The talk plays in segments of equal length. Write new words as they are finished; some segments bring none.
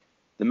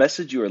The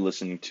message you are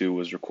listening to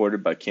was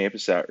recorded by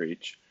Campus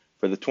Outreach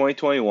for the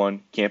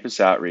 2021 Campus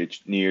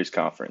Outreach New Year's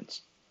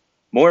Conference.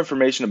 More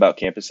information about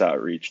Campus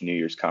Outreach New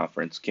Year's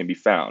Conference can be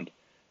found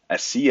at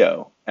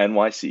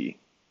conycindy.com.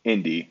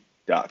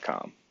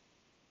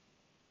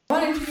 I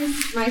want to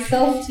introduce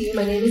myself to you.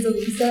 My name is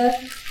Elisa.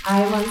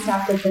 I'm on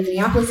staff with the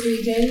Minneapolis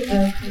region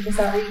of Campus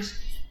Outreach.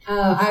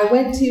 I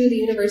went to the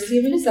University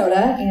of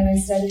Minnesota and I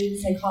studied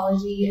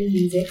psychology and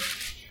music.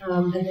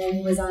 And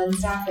then was on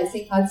staff at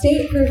St. Cloud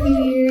State for a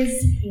few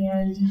years.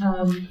 And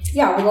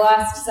over the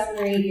last 7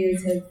 or 8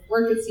 years have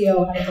worked at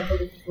CO, had a couple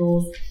different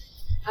roles.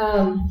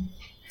 I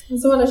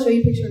also want to show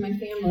you a picture of my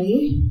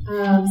family.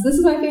 So this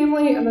is my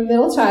family. I'm a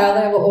middle child.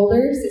 I have an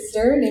older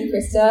sister named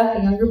Krista,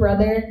 a younger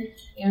brother,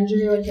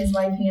 Andrew, and his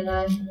wife,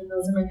 Hannah, and then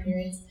those are my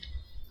parents.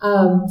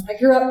 I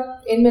grew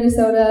up in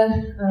Minnesota,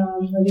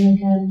 living with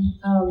them.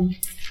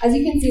 As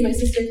you can see, my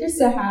sister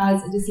Krista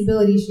has a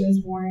disability. She was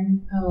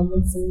born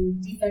with some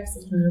defects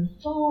in her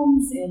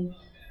bones and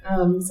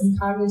some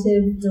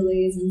cognitive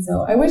delays. And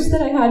so I wish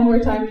that I had more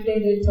time today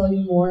to tell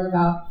you more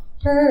about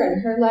her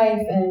and her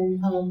life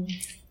and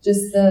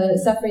just the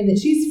suffering that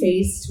she's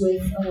faced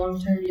with a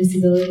long-term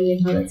disability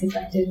and how that's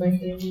affected my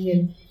family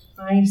and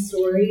my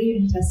story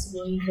and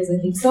testimony, because I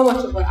think so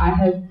much of what I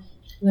have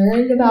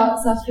learned about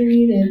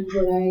suffering and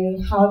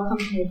how I've come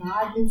to know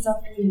God in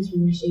suffering is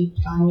really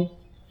shaped by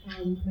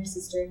my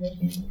sister and my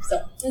family.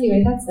 So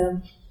anyway, that's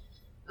them.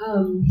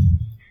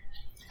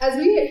 As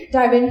we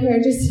dive in here,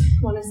 I just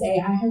want to say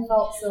I have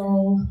felt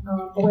so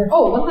aware.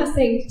 Oh, one last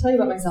thing to tell you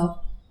about myself.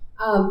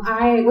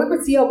 I work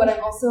with CO, but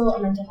I'm also a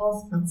mental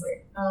health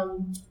counselor.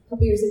 A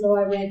couple years ago,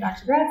 I went back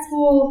to grad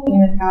school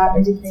and got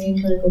a degree in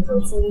clinical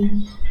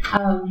counseling.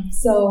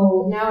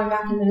 So now I'm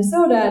back in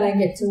Minnesota, and I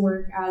get to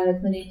work at a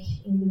clinic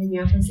in the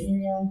Minneapolis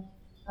area,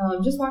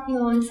 just walking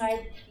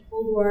alongside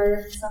people who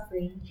are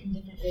suffering in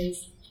different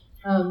ways.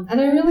 And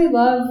I really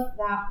love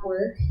that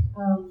work.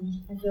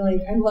 I feel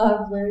like I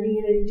love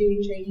learning and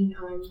doing training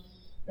on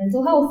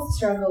mental health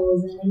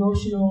struggles and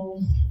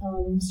emotional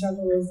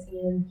struggles,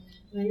 and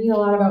learning a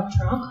lot about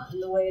trauma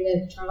and the way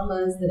that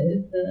trauma is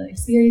the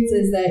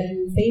experiences that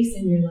you face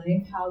in your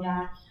life, how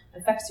that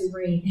affects your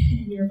brain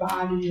and your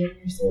body and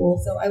your soul.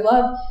 So I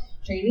love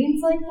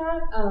trainings like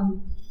that.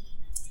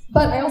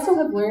 But I also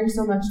have learned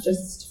so much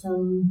just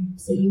from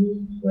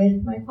sitting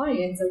with my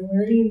clients and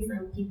learning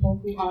from people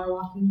who are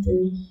walking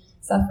through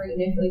suffering.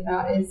 I feel like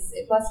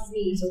it blesses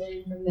me to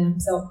learn from them.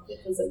 So it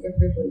feels like a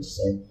privilege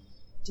to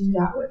do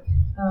that work.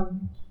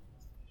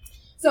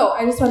 So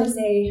I just want to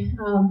say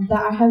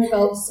that I have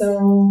felt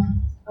so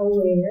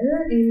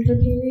aware in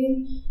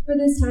preparing for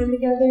this time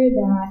together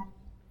that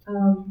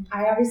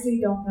I obviously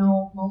don't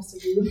know most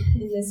of you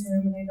in this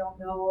room, and I don't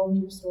know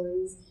your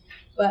stories,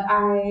 but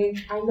I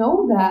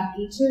know that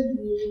each of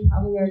you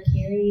probably are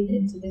carrying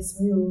into this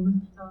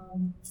room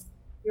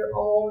your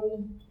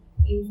own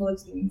painful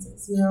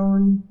experiences, your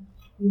own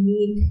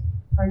unique,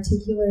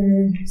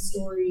 particular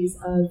stories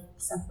of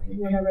suffering,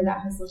 whatever that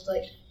has looked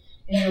like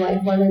in your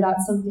life, whether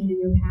that's something in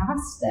your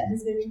past that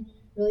has been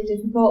really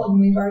difficult, and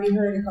we've already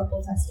heard a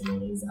couple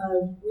testimonies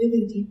of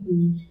really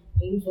deeply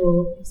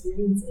painful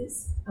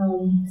experiences,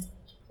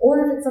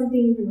 or if it's something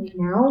even right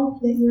now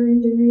that you're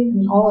enduring. I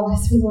mean, all of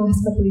us for the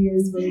last couple of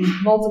years from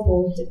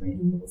multiple different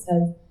angles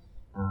have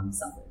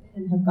suffered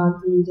and have gone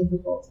through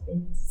difficult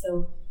things.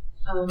 So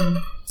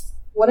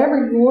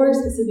whatever your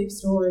specific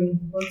story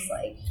looks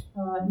like,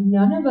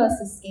 none of us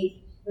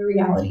escape the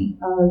reality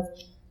of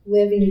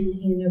living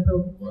in a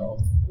broken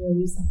world where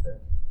we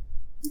suffer.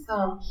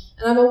 And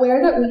I'm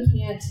aware that we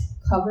can't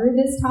cover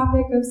this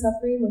topic of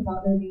suffering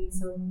without there being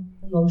some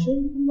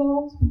emotion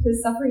involved,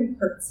 because suffering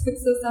hurts.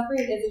 So suffering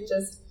isn't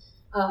just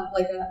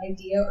like an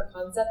idea or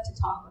concept to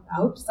talk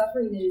about.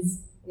 Suffering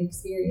is an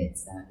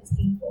experience that is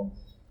painful.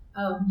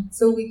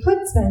 So we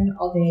could spend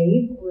all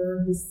day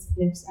or this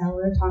next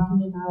hour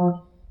talking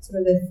about sort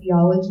of the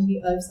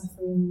theology of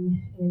suffering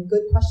and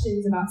good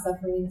questions about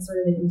suffering at sort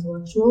of an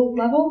intellectual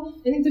level.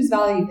 I think there's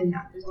value in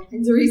that. There's all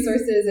kinds of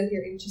resources if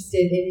you're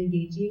interested in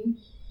engaging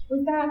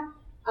with that.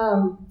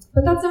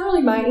 But that's not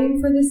really my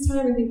aim for this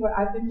time. I think what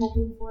I've been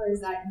hoping for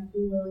is that you'd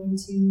be willing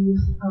to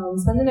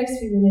spend the next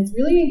few minutes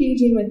really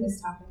engaging with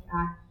this topic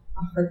at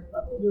a heart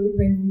level, really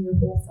bringing your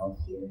whole self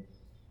here.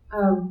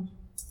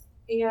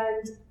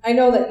 And I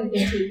know that you've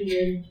been taking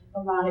in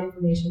a lot of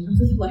information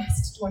over the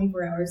last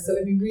 24 hours, so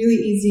it'd be really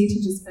easy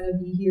to just kind of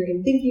be here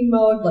in thinking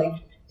mode, like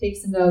take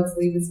some notes,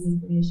 leave with some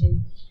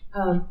information.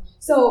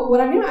 So what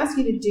I'm going to ask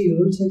you to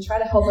do to try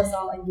to help us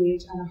all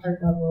engage at a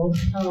heart level,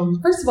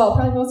 first of all,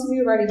 probably most of you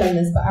have already done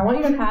this, but I want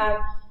you to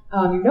have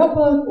your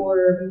notebook,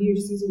 or maybe you're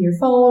just using your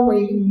phone where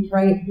you can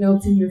write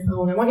notes in your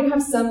phone. I want you to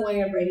have some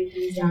way of writing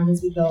things down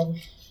as we go.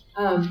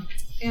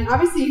 And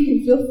obviously you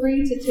can feel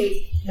free to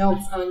take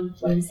notes on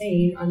what I'm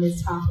saying on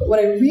this talk, but what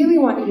I really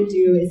want you to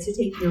do is to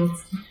take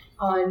notes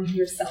on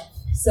yourself.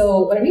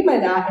 So what I mean by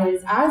that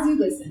is, as you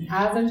listen,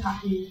 as I'm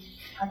talking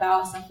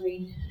about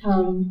suffering,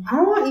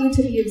 I want you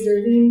to be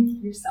observing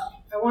yourself.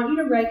 I want you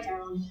to write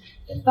down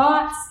the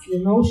thoughts, the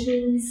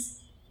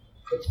emotions,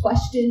 the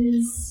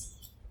questions,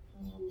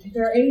 If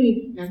there are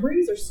any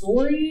memories or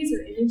stories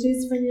or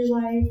images from your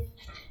life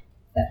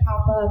that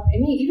pop up,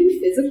 any even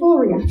physical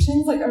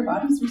reactions, like our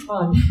bodies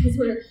respond as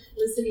we're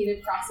listening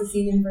and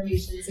processing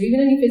information. So even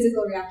any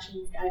physical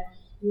reactions that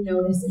you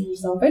notice in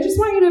yourself, I just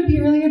want you to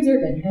be really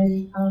observant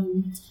and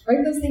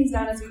write those things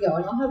down as we go.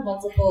 And I'll have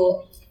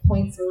multiple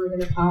points where we're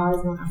going to pause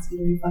and I'll ask you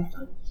to reflect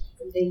on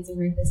some things and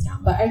write this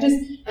down. But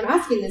I'm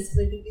asking this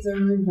because I think these are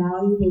really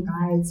valuable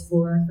guides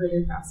for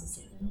further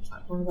processing. And I'll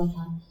talk more about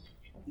that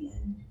at the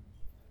end.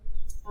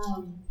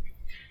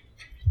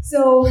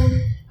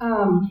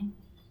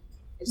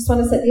 I just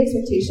want to set the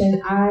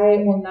expectation.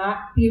 I will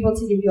not be able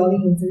to give you all the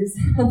answers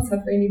on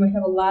suffering. You might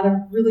have a lot of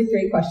really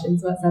great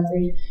questions about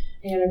suffering,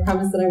 and I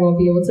promise that I won't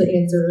be able to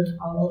answer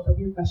all of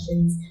your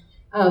questions.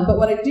 But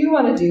what I do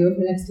want to do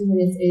for the next few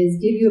minutes is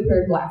give you a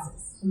pair of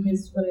glasses. And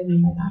here's what I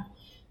mean by that.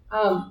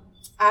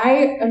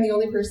 I am the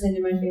only person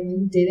in my family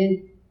who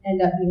didn't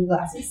end up needing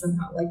glasses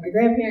somehow. Like my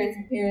grandparents,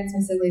 my parents,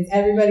 my siblings,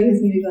 everybody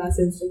has needed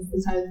glasses since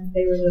the time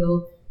they were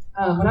little.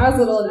 When I was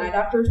little, an eye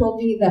doctor told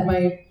me that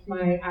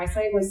my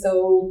eyesight was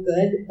so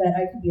good that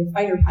I could be a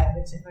fighter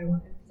pilot if I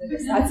wanted. I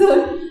guess that's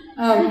a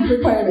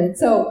requirement.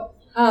 So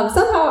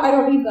somehow I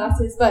don't need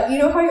glasses, but you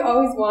know how you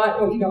always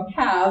want what you don't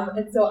have.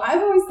 And so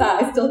I've always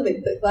thought, I still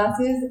think that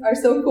glasses are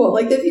so cool.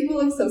 Like that people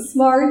look so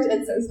smart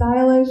and so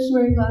stylish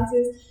wearing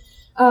glasses.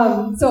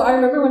 So I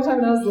remember one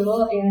time when I was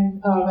little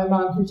and my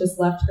mom had just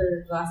left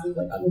her glasses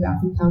like on the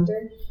bathroom counter.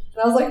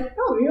 And I was like,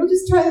 oh, maybe I'll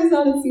just try this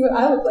on and see what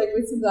I look like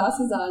with some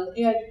glasses on.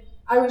 And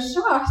I was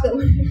shocked that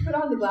when I put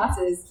on the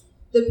glasses,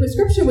 the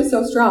prescription was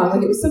so strong,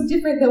 like it was so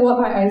different than what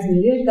my eyes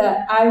needed,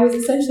 that I was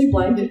essentially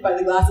blinded by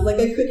the glasses. Like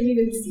I couldn't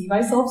even see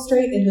myself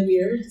straight in the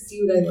mirror to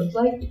see what I looked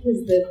like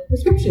because the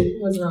prescription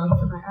was wrong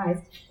for my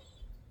eyes.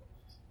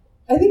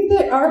 I think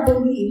that our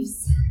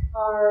beliefs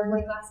are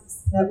like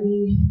glasses that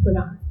we put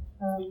on.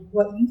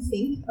 What you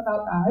think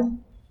about God,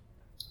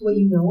 what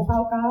you know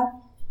about God,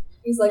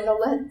 is like a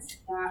lens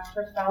that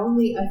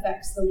profoundly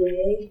affects the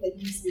way that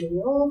you see the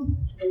world,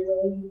 the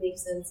way you make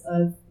sense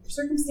of your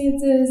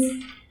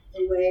circumstances,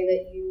 the way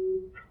that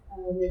you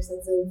make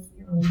sense of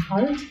your own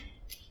heart.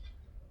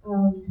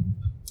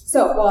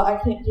 So while I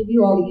can't give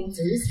you all the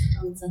answers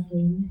on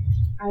suffering,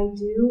 I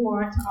do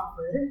want to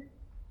offer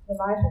the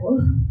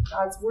Bible,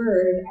 God's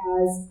Word,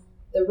 as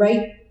the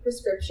right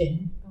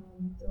prescription,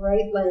 the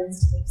right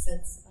lens to make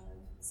sense of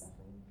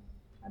suffering.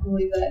 I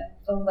believe that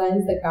the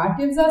lens that God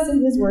gives us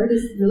in His Word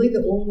is really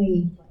the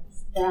only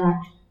lens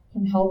that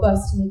can help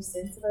us to make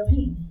sense of our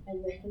pain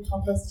and that can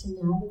help us to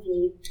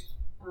navigate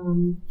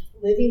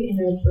living in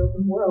a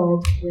broken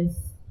world with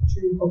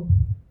true hope.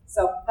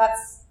 So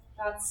that's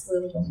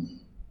where we're going.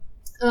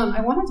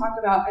 I want to talk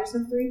about, I just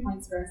have 3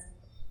 points for us.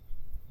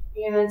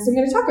 And so I'm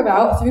going to talk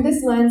about, through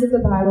this lens of the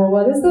Bible,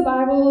 what does the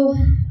Bible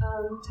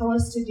tell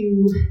us to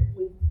do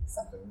with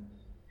suffering?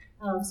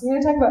 So I'm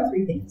going to talk about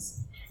 3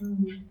 things.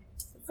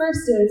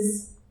 First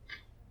is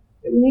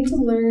that we need to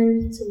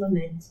learn to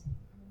lament.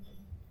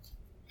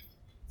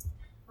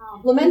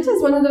 Lament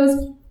is one of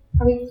those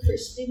probably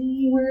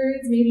Christian-y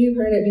words. Maybe you've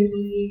heard it,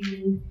 maybe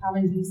you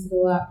haven't used it a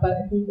lot, but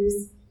I think it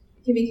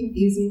can be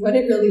confusing what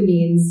it really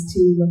means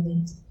to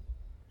lament.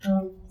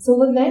 So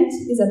lament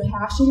is a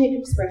passionate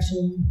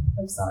expression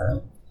of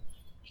sorrow.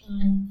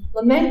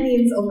 Lament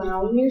means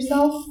allowing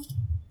yourself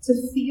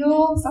to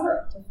feel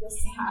sorrow, to feel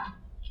sad,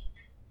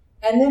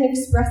 and then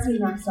expressing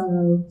that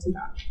sorrow to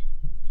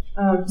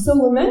God. So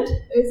lament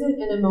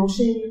isn't an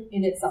emotion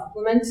in itself.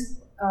 Lament,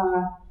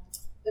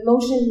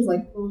 emotions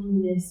like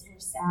loneliness or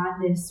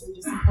sadness or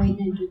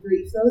disappointment or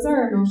grief, those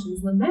are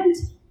emotions. Lament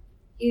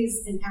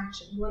is an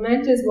action.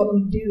 Lament is what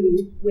we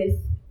do with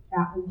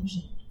that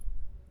emotion.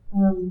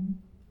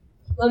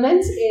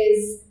 Lament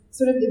is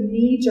sort of the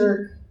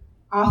knee-jerk,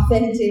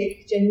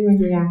 authentic, genuine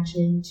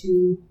reaction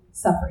to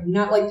suffering,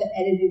 not like the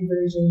edited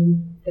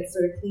version that's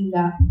sort of cleaned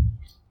up.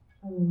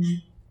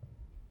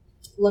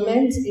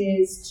 Lament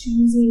is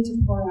choosing to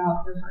pour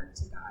out your heart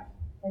to God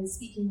and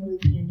speaking really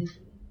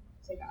candidly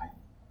to God.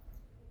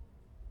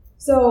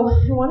 So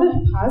I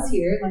want to pause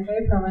here. Like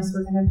I promised,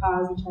 we're going to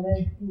pause and try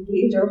to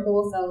engage our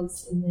whole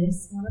selves in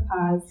this. I want to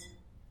pause.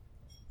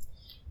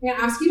 I'm going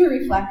to ask you to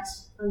reflect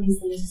on these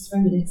things just for a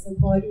minute. So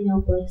pull out your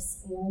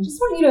notebooks. And I just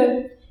want you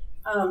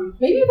to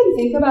maybe even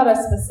think about a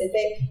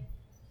specific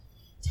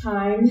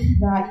time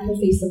that you have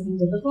faced something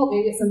difficult.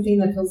 Maybe it's something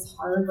that feels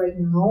hard right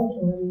now,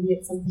 or maybe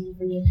it's something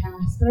from your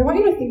past. But I want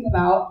you to think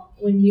about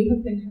when you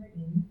have been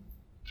hurting,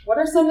 what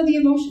are some of the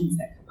emotions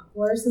that come up?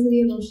 What are some of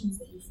the emotions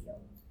that you feel?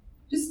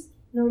 Just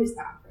notice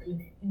that for a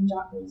minute and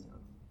jot those down.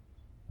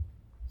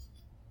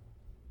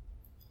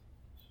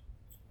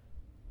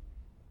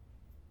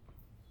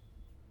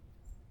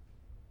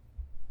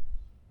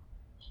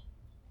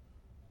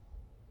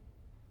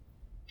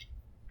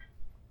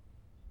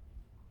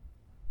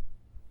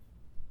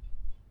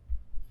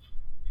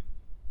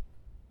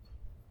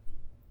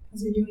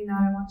 As you're doing that,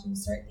 I want you to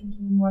start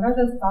thinking, what are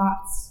the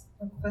thoughts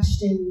or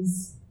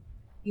questions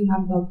you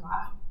have about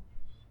God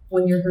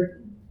when you're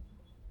hurting?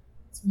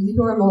 It's really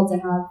normal to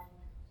have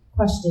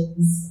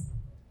questions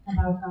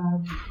about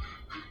God.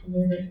 when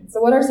they're hurting.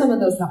 So what are some of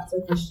those thoughts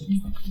or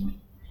questions that come up?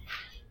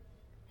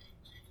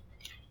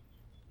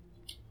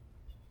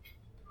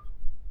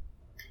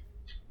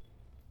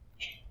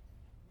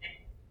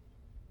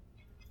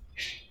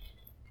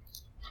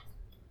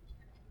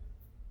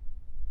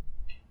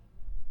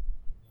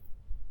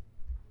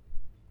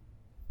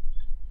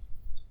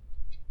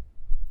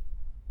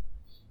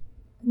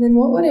 And then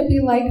what would it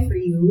be like for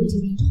you to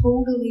be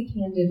totally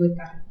candid with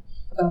God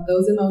about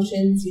those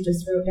emotions you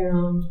just wrote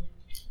down,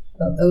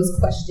 about those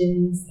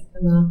questions that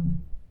come up?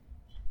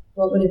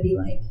 What would it be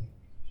like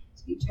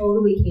to be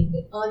totally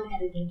candid,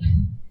 unedited,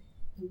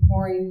 and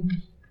pouring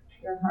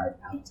your heart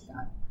out to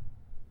God?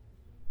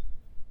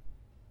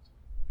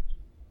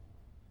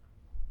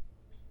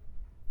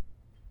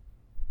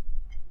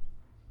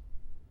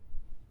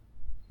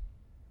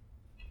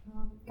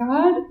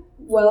 God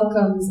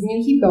welcomes, I'm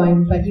going to keep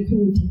going, but you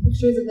can take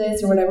pictures of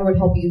this or whatever would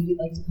help you if you'd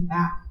like to come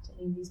back to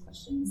any of these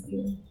questions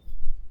later.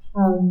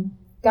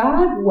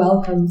 God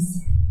welcomes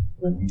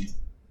lament.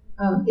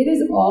 It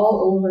is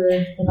all over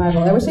the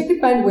Bible. I wish I could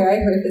find where I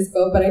heard this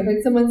quote, but I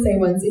heard someone say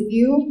once, if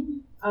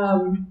you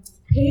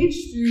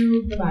page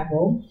through the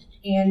Bible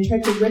and try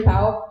to rip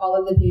out all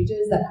of the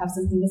pages that have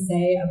something to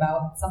say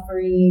about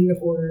suffering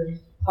or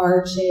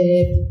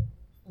hardship,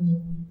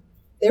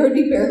 there would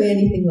be barely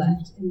anything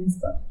left in this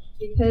book.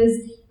 Because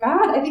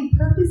God, I think,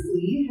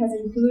 purposely has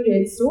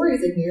included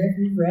stories in here. If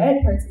you've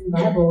read parts of the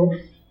Bible,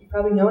 you've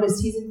probably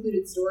noticed He's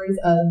included stories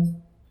of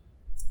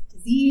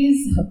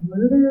disease, of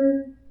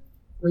murder,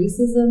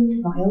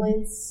 racism,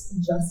 violence,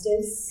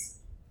 injustice,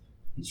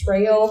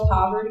 betrayal,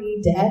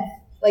 poverty, death.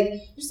 Like,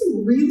 there's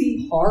some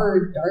really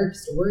hard, dark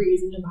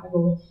stories in the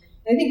Bible.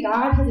 And I think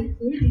God has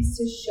included these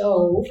to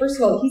show, first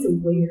of all, He's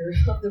aware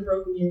of the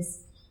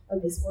brokenness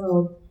of this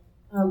world.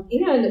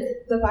 And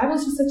the Bible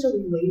is just such a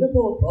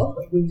relatable book.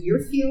 Like, when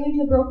you're feeling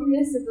the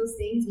brokenness of those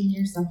things, when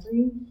you're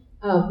suffering,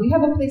 we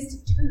have a place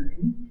to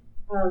turn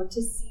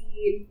to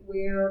see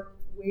where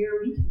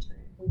we can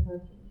turn with our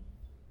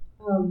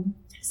pain.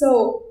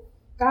 So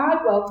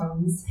God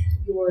welcomes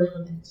your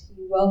lament.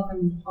 He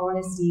welcomes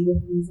honesty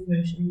with these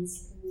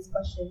emotions and these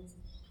questions.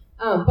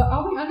 But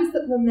I'll be honest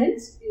that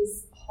lament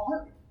is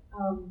hard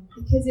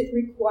because it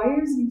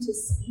requires you to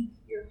speak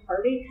your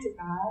heartache to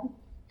God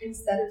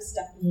instead of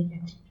stuffing it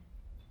down.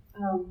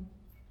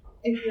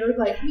 If you're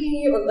like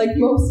me or like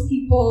most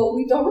people,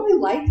 we don't really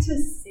like to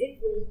sit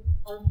with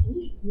our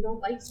pain. We don't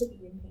like to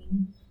be in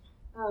pain.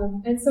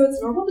 And so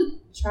it's normal to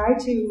try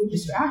to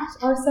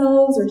distract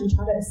ourselves or to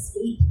try to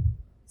escape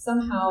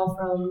somehow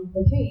from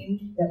the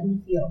pain that we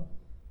feel.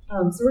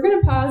 So we're going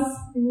to pause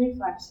and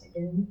reflect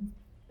again.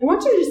 I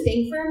want you to just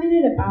think for a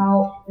minute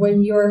about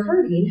when you're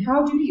hurting,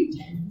 how do you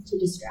tend to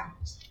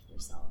distract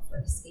yourself or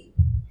escape?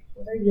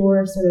 What are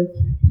your sort of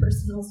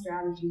personal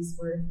strategies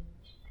for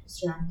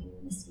distracting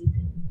and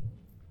escaping?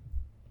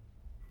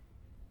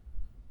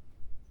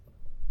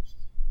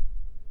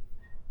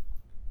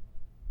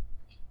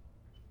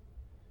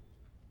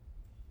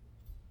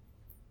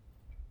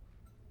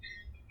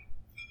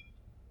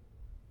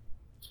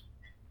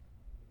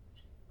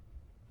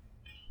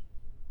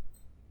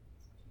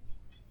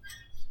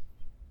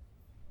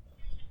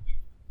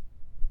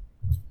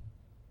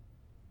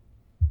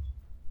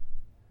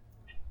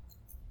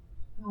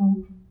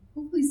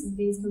 Hopefully some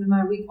things come to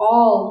mind. We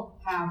all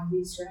have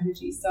these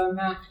strategies, so I'm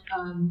not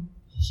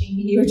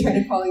shaming you or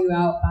trying to call you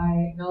out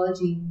by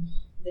acknowledging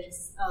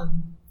this.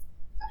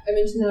 I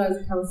mentioned that I was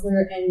a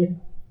counselor, and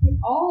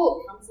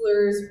all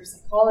counselors or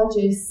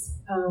psychologists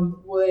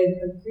would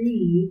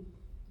agree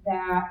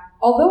that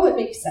although it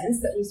makes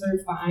sense that we sort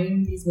of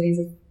find these ways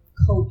of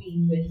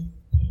coping with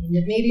pain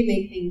that maybe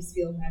make things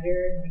feel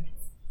better, like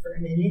for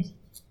a minute,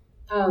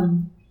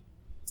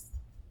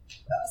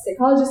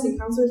 psychologists and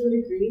counselors would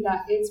agree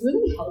that it's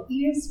really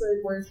healthiest,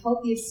 we're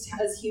healthiest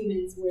as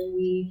humans when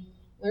we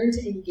learn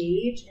to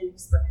engage and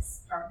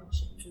express our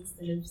emotions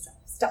instead of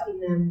stuffing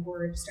them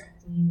or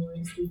distracting or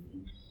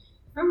escaping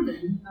from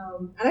them.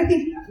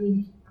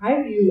 And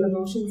I view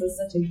emotions as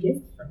such a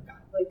gift from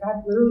God. Like,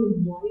 God literally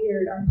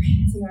wired our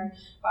brains and our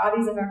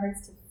bodies and our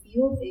hearts to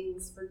feel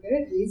things for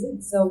good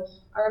reasons. So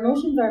our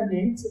emotions are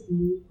meant to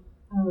be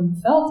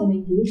felt and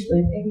engaged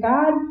with. And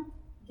God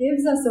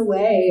gives us a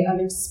way of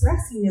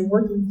expressing and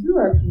working through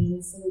our pain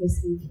instead of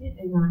escaping it,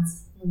 and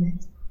that's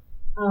lament.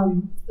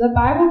 The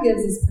Bible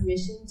gives us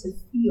permission to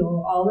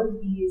feel all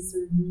of these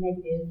sort of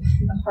negative,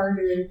 the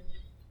harder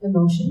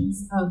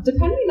emotions.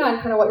 Depending on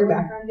kind of what your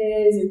background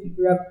is, if you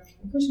grew up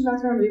in a Christian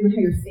background, or even how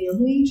your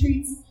family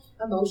treats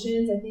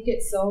emotions, I think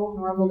it's so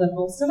normal that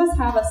most of us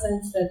have a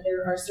sense that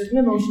there are certain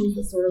emotions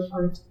that sort of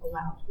aren't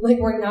allowed. Like,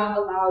 we're not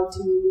allowed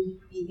to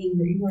be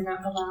angry, we're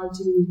not allowed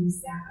to be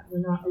sad, we're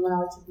not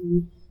allowed to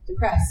be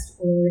depressed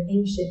or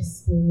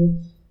anxious or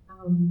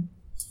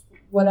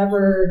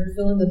whatever,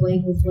 fill in the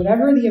blank with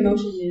whatever the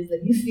emotion is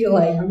that you feel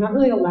like I'm not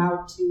really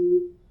allowed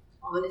to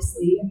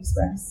honestly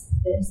express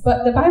this.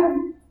 But the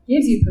Bible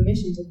gives you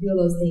permission to feel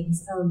those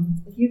things.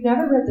 If you've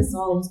never read the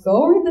Psalms,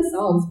 go read the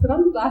Psalms. Put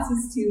on the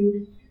glasses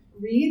to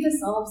read the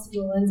Psalms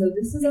through the lens of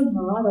this is a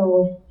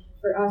model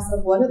for us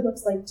of what it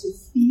looks like to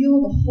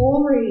feel the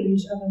whole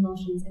range of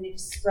emotions and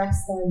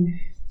express them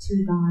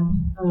to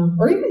God.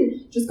 Or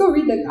even just go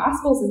read the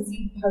Gospels and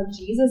see how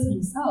Jesus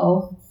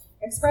himself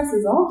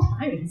expresses all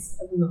kinds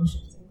of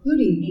emotions,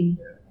 including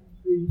anger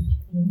and grief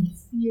and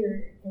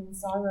fear and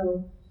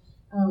sorrow,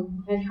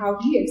 and how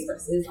he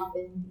expresses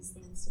often these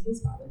things to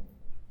his Father.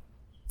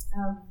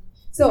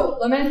 So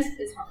lament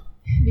is hard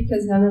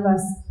because none of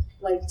us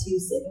like to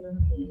sit in our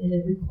pain, and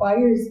it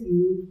requires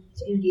you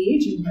to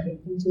engage in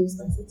heartache and to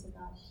express it to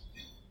God.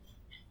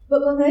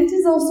 But lament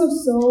is also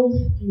so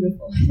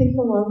beautiful. I think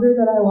the longer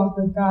that I walk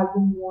with God, the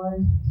more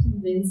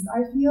convinced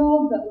I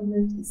feel that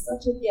lament is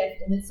such a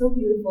gift, and it's so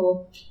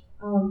beautiful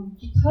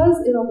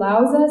because it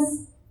allows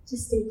us to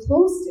stay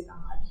close to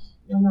God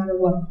no matter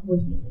what we're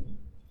feeling.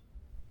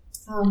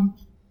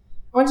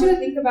 I want you to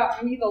think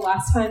about maybe the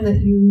last time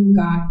that you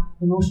got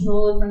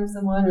emotional in front of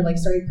someone or like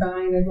started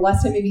crying, or the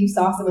last time maybe you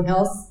saw someone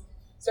else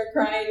start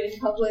crying in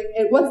public.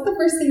 And what's the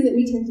first thing that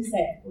we tend to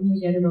say when we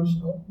get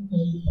emotional in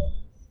front of people?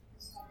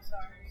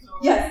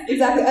 Yes,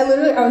 exactly.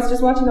 I was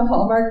just watching a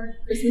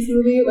Hallmark Christmas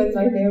movie with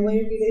my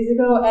family a few days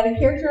ago, and a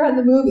character on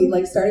the movie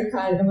like started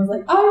crying and was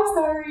like, "I'm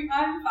sorry,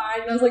 I'm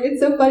fine." And I was like, it's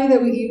so funny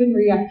that we even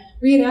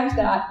reenact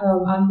that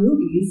on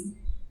movies.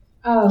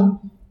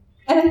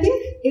 And I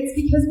think it's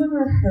because when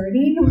we're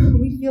hurting,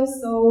 we feel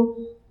so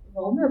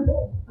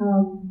vulnerable.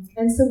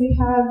 And so we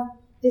have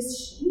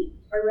this shame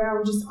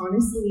around just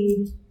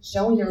honestly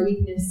showing our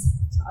weakness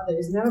to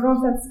others. And I don't know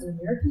if that's an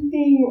American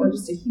thing or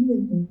just a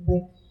human thing,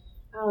 but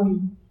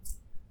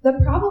the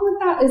problem with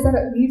that is that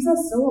it leaves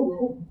us so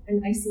alone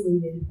and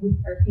isolated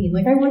with our pain.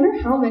 Like, I wonder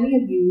how many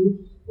of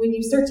you, when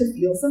you start to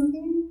feel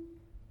something,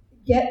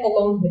 get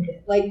alone with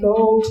it. Like,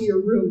 go to your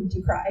room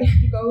to cry.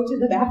 Go to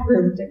the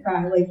bathroom to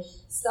cry. Like,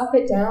 stuff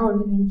it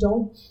down and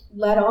don't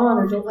let on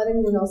or don't let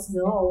anyone else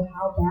know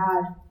how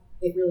bad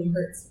it really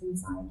hurts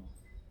inside.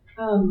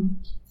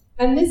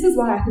 And this is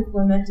why I think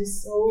lament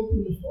is so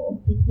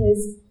beautiful,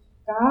 because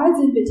God's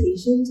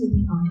invitation to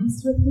be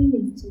honest with him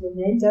and to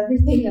lament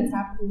everything that's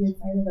happening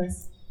inside of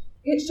us,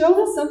 it shows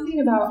us something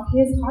about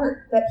his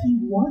heart, that he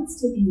wants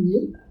to be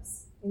with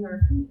us in our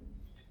pain.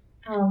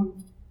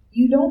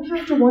 You don't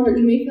have to wonder.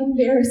 You may feel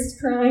embarrassed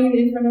crying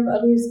in front of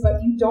others,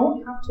 but you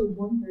don't have to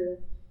wonder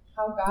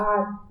how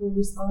God will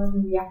respond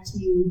and react to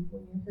you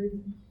when you're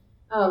hurting.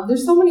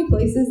 There's so many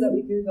places that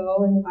we could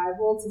go in the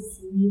Bible to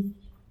see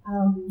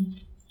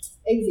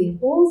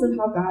examples of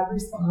how God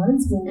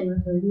responds when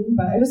we're hurting,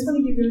 but I just want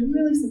to give you a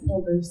really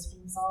simple verse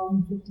from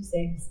Psalm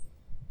 56.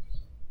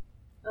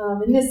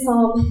 In this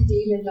psalm,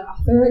 David, the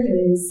author,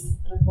 is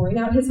pouring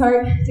out his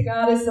heart to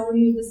God, as so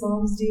many of the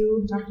psalms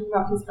do, talking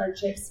about his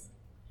hardships.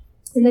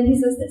 And then he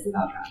says this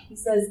about God. He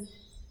says,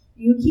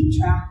 "You keep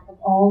track of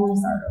all my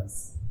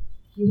sorrows.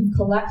 You have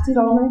collected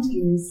all my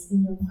tears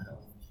in your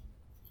bottle.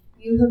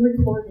 You have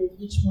recorded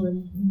each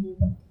one in your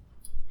book."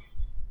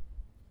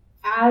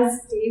 As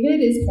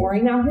David is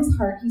pouring out his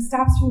heart, he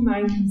stops to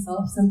remind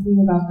himself something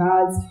about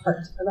God's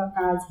heart, about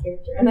God's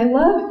character. And I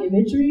love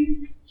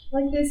imagery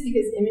like this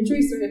because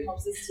imagery sort of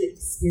helps us to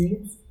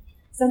experience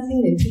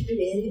something and take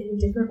it in a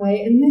different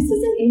way. And this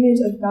is an image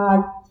of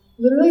God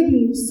literally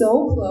being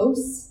so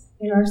close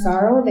in our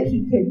sorrow that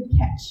he could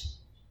catch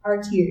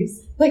our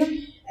tears. Like,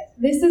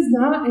 this is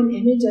not an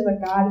image of a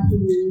God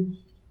who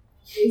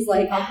is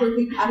like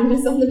awkwardly patting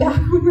us on the back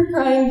when we're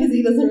crying because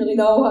he doesn't really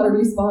know how to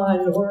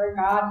respond, or a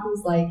God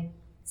who's like,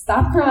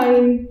 "Stop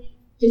crying,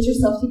 get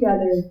yourself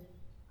together."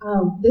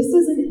 This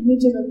is an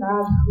image of a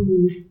God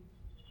who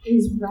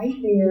is right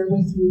there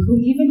with you, who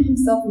even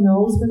himself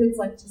knows what it's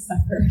like to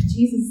suffer.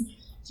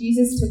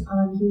 Jesus took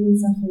on human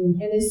suffering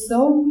and is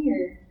so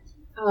near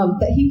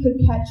that he could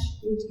catch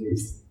your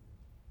tears.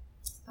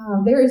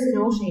 There is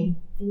no shame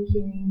in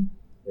carrying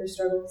your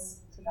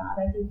struggles to God.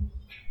 I think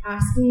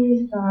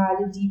asking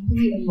God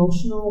deeply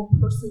emotional,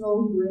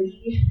 personal,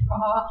 gritty,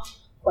 raw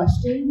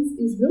questions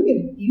is really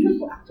a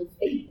beautiful act of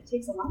faith. It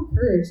takes a lot of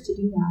courage to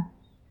do that.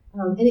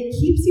 And it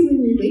keeps you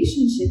in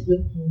relationship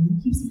with him.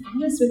 It keeps you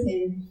honest with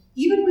him,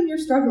 even when you're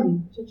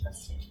struggling to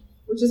trust him,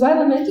 which is why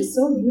lament is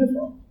so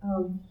beautiful.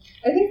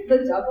 I think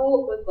the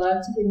devil would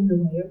love to get in the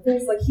way of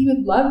this. Like, he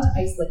would love to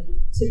isolate you,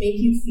 to make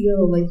you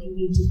feel like you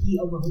need to be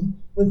alone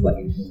with what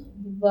you're feeling.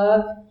 He'd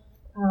love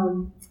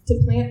to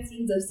plant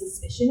seeds of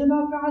suspicion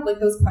about God, like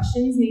those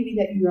questions maybe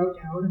that you wrote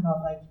down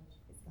about, like,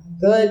 is God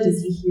good?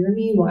 Does he hear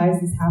me? Why is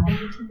this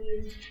happening to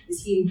me?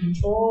 Is he in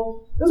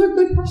control? Those are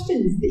good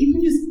questions that you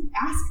can just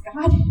ask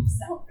God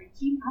himself and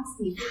keep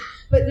asking.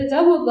 But the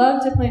devil would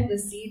love to plant the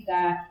seed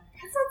that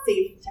it's not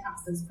safe to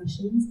ask those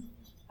questions.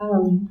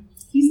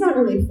 He's not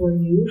really for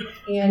you.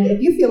 And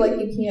if you feel like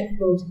you can't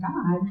go to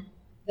God,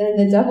 then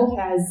the devil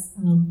has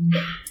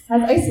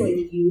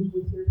isolated you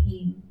with your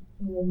pain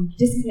and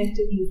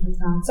disconnected you from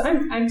God. So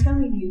I'm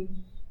telling you,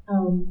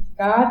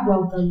 God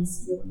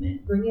welcomes your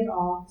lament. Bring it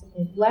all to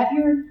him. Let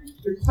your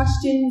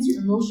questions,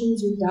 your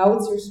emotions, your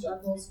doubts, your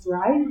struggles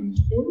drive you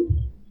toward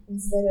him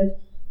instead of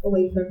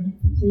away from him,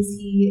 because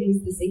he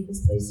is the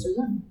safest place to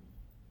run.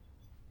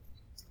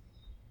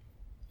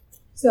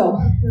 So,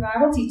 the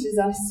Bible teaches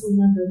us when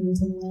we're hurting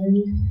to learn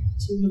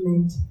to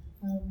lament.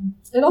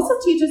 It also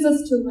teaches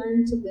us to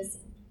learn to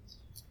listen.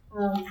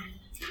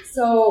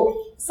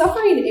 So,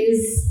 suffering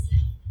is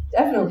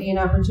definitely an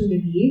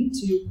opportunity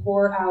to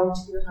pour out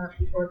your heart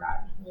before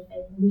God. Like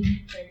I'm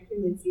trying to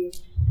convince you.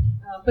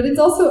 But it's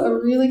also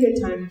a really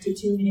good time to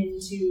tune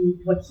into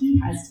what He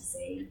has to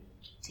say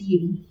to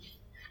you.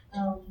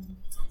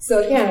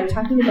 So again, I'm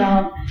talking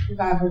about the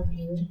Bible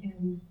here,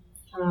 and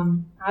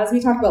as we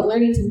talk about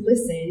learning to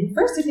listen,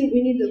 first I think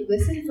we need to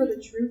listen for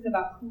the truth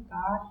about who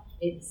God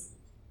is.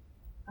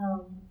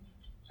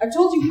 I've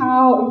told you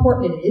how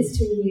important it is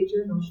to engage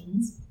your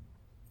emotions,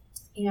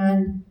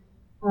 and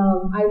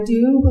I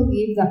do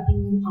believe that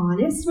being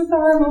honest with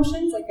our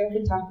emotions, like I've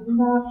been talking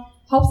about,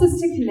 helps us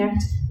to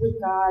connect with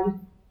God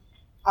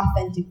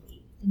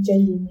authentically and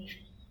genuinely.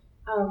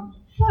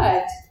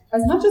 But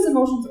as much as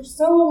emotions are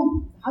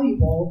so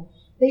valuable,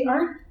 they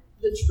aren't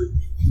the truth,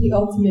 the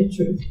ultimate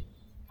truth.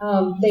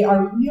 They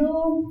are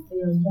real, they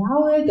are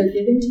valid, they're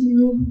given to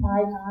you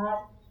by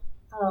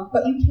God,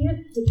 but you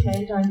can't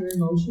depend on your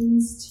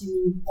emotions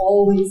to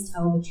always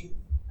tell the truth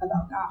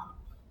about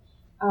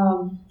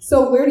God.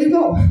 So where do you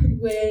go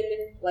when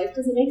life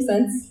doesn't make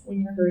sense,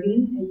 when you're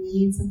hurting and you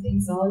need something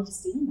solid to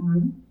stand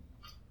on?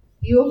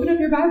 You open up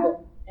your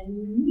Bible and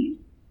you read.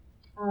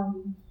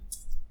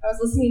 I was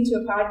listening to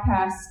a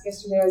podcast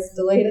yesterday. I was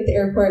delayed at the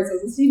airport, so I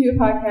was listening to a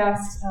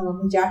podcast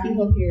with Jackie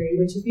Hill Perry,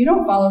 which if you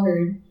don't follow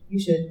her, you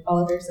should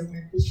follow her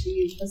somewhere because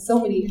she has so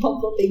many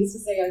helpful things to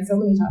say on so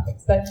many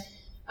topics. But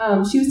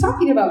she was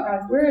talking about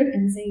God's Word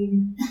and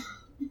saying,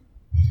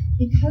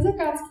 because of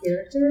God's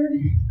character,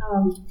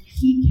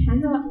 He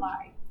cannot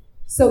lie.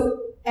 So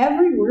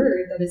every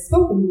word that is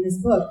spoken in this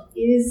book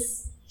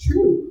is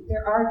true.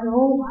 There are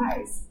no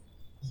lies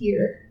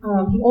here.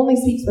 He only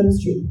speaks what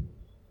is true.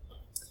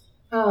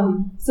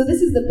 So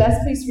this is the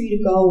best place for you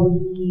to go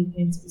when you need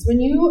answers.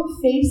 When you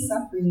face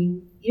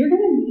suffering, you're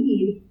going to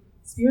need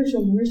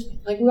spiritual nourishment.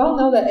 Like we all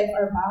know that if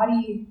our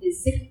body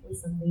is sick with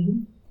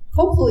something,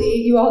 hopefully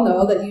you all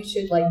know that you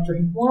should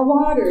drink more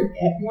water,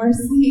 get more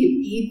sleep,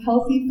 eat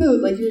healthy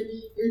food. Like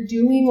you're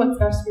doing what's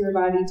best for your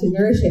body to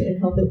nourish it and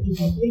help it be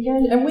healthy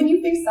again. And when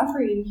you face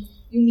suffering,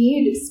 you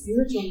need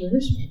spiritual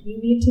nourishment. You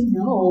need to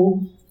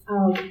know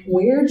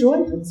where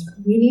joy comes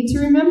from. You need to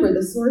remember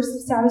the source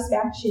of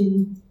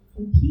satisfaction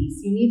and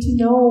peace. You need to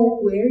know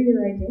where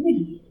your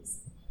identity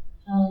is.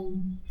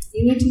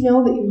 You need to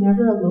know that you're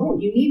never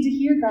alone. You need to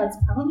hear God's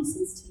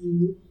promises to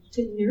you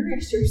to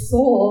nourish your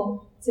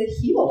soul to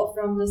heal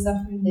from the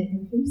suffering that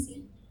you're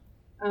facing.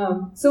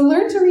 So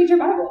learn to read your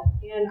Bible.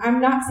 And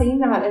I'm not saying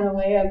that in a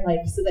way of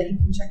so that you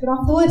can check it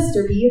off the list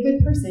or be a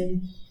good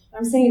person.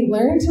 I'm saying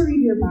learn to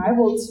read your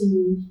Bible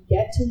to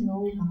get to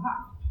know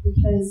God.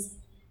 Because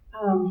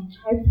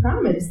I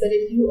promise that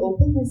if you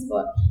open this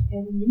book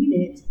and read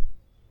it,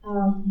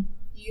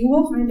 you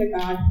will find a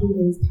God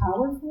who is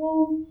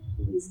powerful,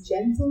 who is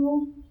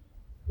gentle,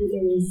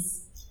 who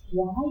is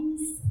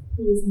wise,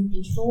 who is in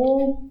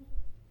control,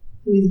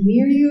 who is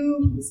near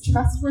you, who is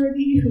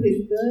trustworthy, who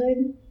is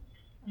good,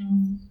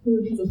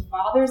 who has a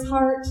father's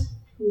heart,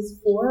 who is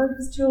for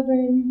his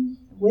children,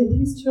 with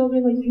his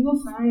children. You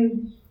will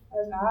find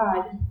a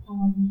God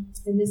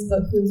in this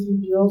book who has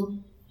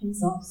revealed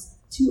himself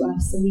to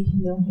us so we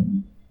can know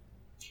him.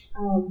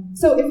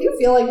 So if you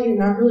feel like you're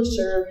not really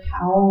sure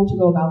how to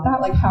go about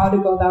that, how to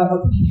go about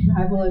opening your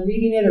Bible and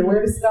reading it, or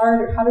where to start,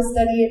 or how to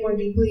study it more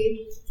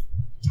deeply,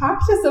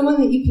 talk to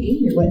someone that you came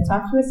here with.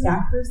 Talk to a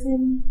staff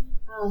person.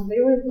 They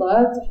would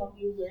love to help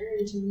you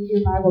learn to read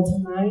your Bible, to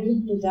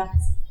mine the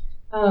depths.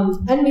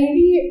 And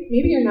maybe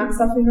you're not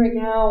suffering right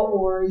now,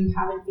 or you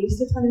haven't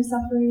faced a ton of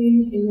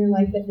suffering in your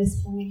life at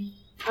this point.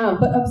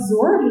 But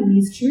absorbing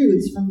these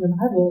truths from the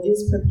Bible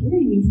is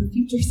preparing you for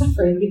future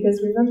suffering,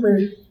 because remember,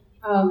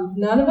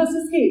 none of us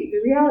escape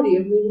the reality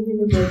of living in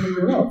a broken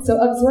world. So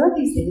absorb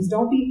these things.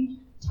 Don't be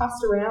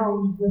tossed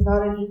around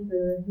without an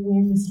anchor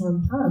when the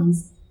storm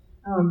comes.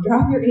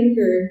 Drop your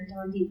anchor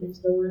down deep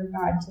into the Word of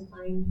God to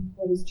find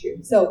what is true.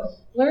 So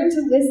learn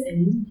to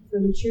listen for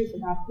the truth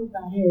about who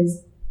God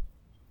is.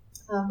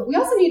 But we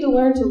also need to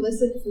learn to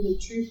listen for the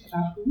truth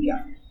about who we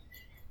are.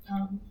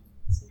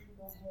 So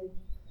go ahead.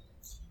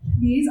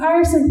 These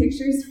are some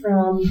pictures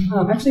from,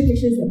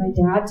 pictures that my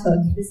dad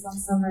took this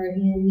last summer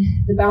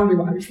in the Boundary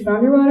Waters. The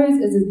Boundary Waters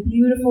is a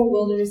beautiful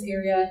wilderness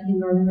area in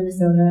northern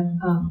Minnesota.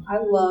 I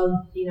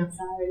love being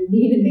outside and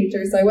being in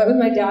nature, so I went with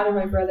my dad and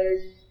my brother.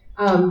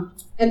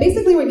 And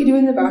basically what you do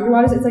in the Boundary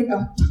Waters, it's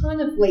a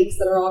ton of lakes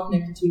that are all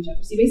connected to each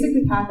other. So you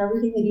basically pack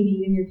everything that you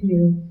need in your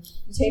canoe.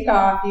 You take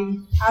off,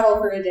 you paddle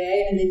for a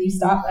day, and then you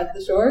stop at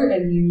the shore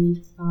and you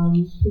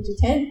pitch a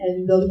tent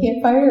and build a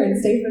campfire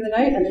and stay for the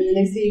night. And then the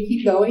next day you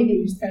keep going and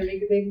you just kind of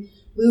make a big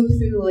loop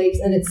through the lakes.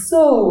 And it's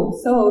so,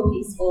 so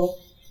peaceful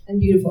and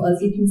beautiful.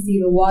 As you can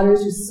see, the water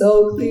is just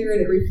so clear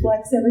and it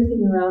reflects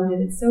everything around it.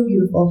 It's so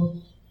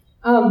beautiful.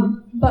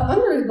 But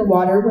under the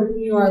water, when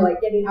you are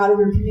getting out of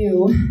your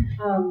canoe,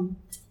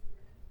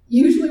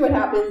 usually what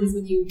happens is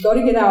when you go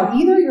to get out,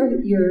 either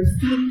your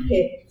feet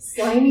hit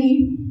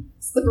slimy,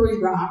 slippery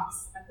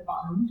rocks at the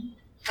bottom,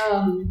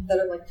 that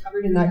are like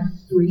covered in that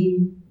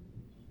green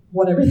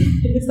whatever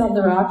it's on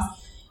the rocks.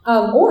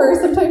 Or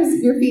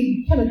sometimes your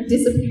feet kind of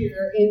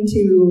disappear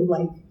into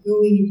like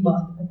gooey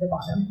mud at the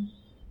bottom.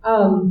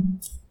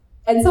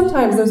 And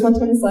sometimes there's one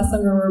time this last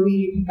summer where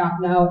we had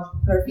gotten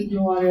out, put our feet in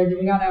the water, and then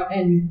we got out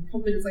and a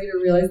couple minutes later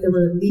realized there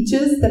were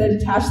leeches that had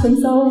attached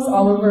themselves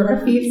all over our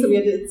feet, so we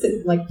had to sit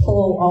and like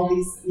pull all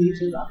these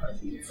leeches off our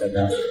feet. So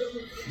gross.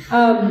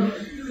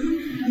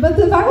 But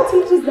the Bible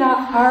teaches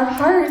that our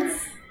hearts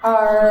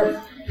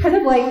are kind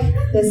of like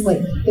this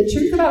lake. The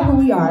truth about who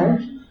we are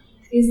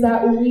is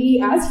that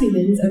we, as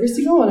humans, every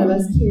single one of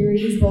us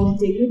carries both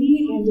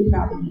dignity and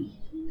depravity.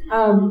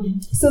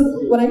 So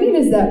what I mean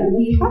is that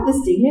we have this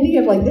dignity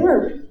of like, there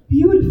are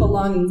beautiful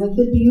longings, like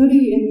the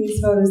beauty in these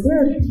photos,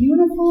 there are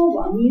beautiful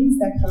longings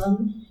that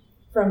come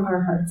from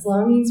our hearts,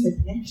 longings for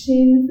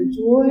connection, for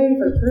joy,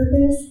 for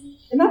purpose.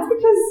 And that's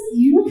because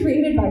you were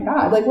created by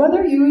God. Like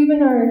whether you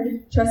even are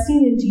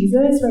trusting in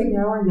Jesus right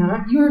now or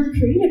not, you were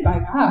created by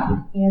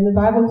God. And the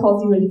Bible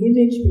calls you an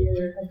image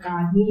bearer of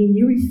God, meaning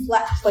you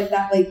reflect like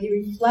that, like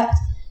you reflect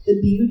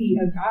the beauty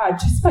of God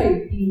just by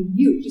being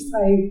you, just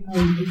by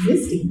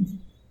existing.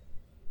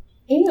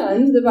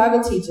 And the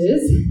Bible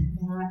teaches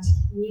that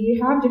we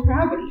have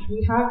depravity.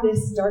 We have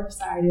this dark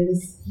side,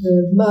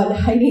 the mud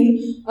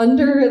hiding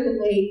under the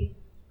lake.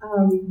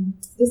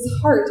 This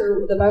heart,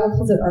 or the Bible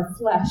calls it our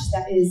flesh,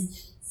 that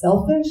is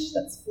selfish,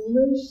 that's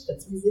foolish,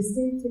 that's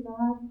resistant to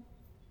God.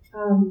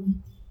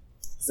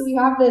 So we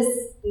have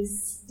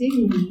this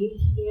dignity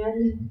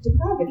and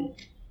depravity.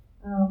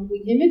 We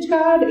image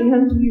God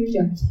and we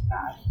reject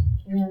God.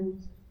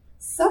 And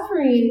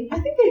suffering, I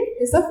think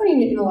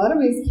suffering in a lot of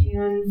ways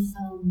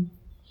can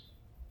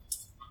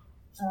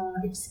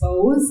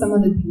expose some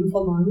of the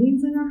beautiful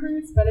longings in our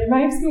hearts, but in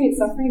my experience,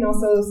 suffering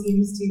also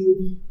seems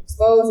to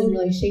expose and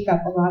really shake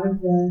up a lot of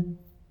the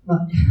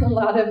mud, a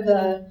lot of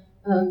the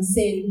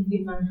sin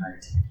in my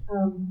heart.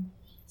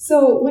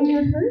 So when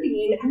you're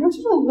hurting, I want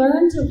you to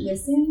learn to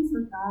listen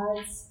for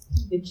God's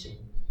conviction.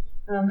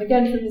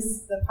 Again, from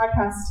the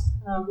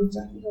podcast with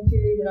Jackie Hill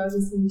Perry that I was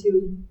listening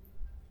to,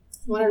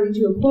 I want to read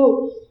you a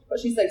quote,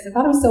 what she said, because I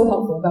thought it was so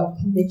helpful about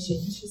conviction.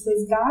 She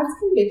says, God's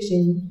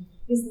conviction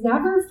is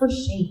never for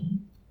shame.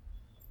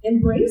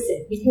 Embrace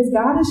it, because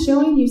God is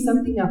showing you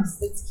something else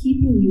that's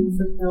keeping you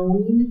from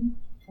knowing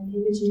and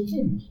imaging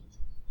Him.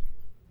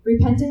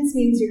 Repentance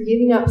means you're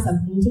giving up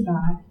something to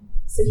God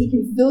so He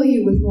can fill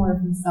you with more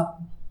of Himself.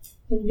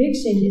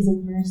 Conviction is a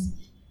mercy.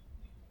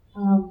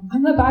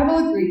 And the Bible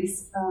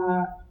agrees.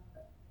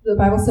 The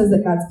Bible says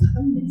that God's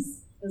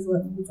kindness is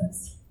what leads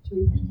us to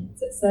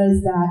repentance. It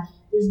says that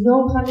there's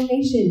no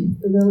condemnation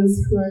for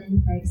those who are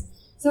in Christ.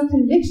 So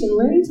conviction,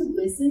 learning to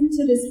listen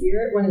to the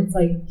Spirit when it's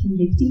like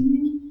convicting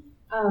you,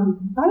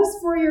 that is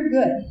for your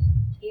good.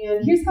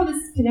 And here's how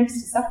this connects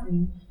to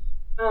suffering.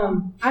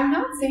 I'm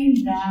not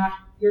saying that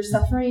you're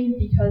suffering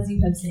because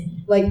you have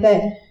sinned. Like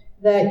that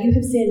you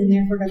have sinned and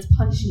therefore God's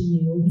punishing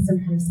you with some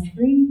kind of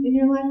suffering in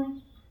your life.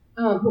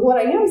 But what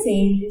I am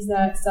saying is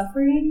that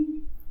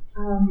suffering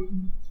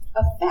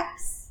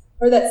affects,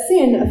 or that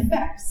sin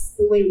affects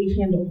the way we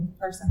handle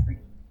our suffering.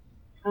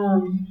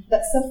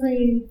 That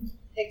suffering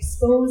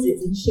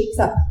exposes and shakes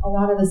up a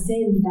lot of the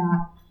sin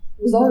that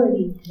was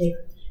already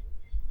there.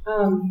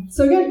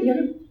 So again, you're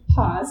going to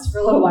pause for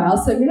a little while.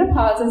 So I'm going to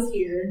pause us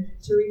here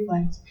to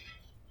reflect.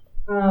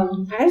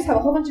 I just have a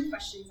whole bunch of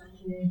questions on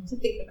here to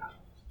think about.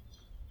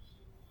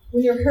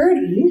 When you're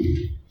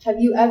hurting, have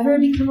you ever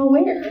become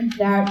aware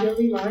that you're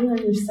relying on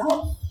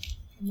yourself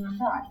and not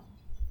God?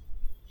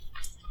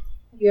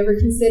 Have you ever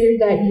considered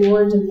that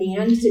your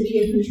demand to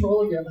be in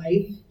control of your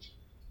life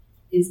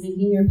is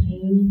making your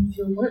pain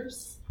feel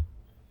worse?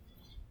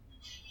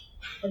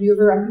 Have you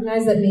ever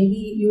recognized that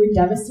maybe you were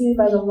devastated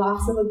by the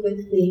loss of a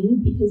good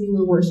thing because you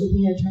were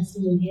worshiping or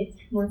trusting in it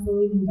more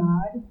fully than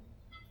God?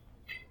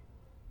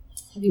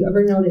 Have you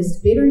ever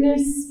noticed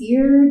bitterness,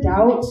 fear,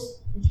 doubt,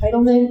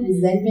 entitlement,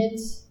 resentment,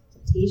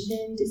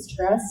 temptation,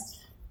 distrust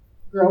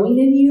growing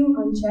in you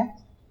unchecked?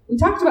 We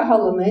talked about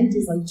how lament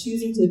is like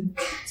choosing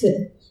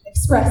to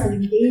express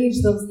and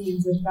engage those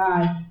things with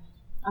God.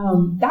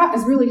 That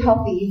is really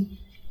healthy.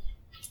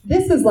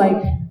 This is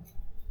like,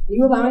 are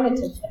you allowing it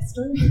to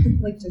fester,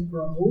 like to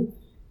grow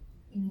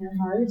in your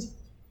heart? So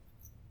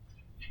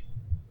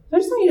I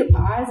just want you to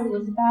pause and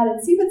look at that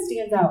and see what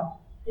stands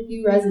out if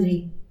you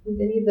resonate with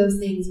any of those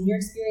things in your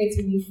experience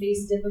when you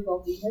face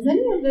difficulty. Has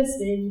any of this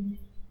been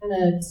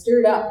kind of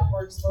stirred up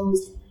or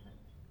exposed?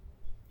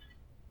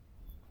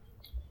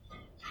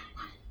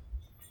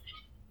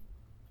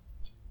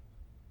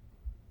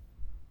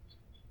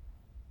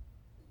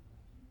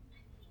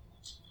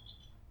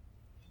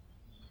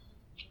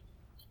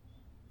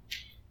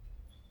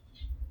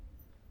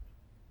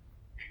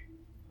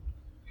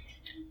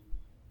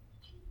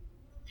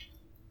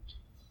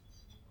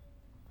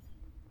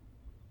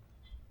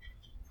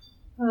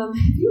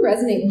 If you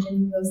resonate with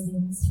any of those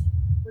things,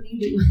 what do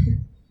you do?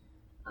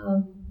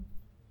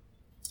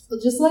 Well,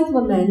 just like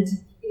lament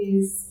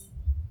is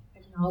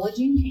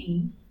acknowledging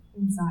pain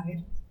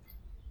inside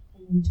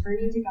and then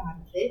turning to God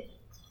with it,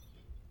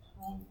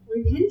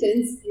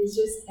 Repentance is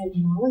just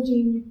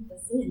acknowledging the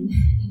sin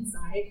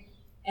inside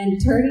and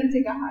turning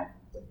to God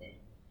with it.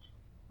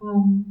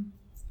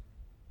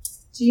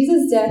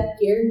 Jesus' death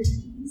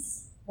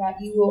guarantees that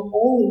you will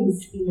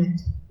always be met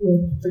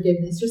with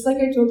forgiveness. Just like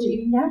I told you,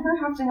 you never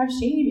have to have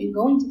shame in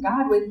going to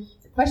God with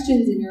your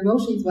questions and your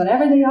emotions,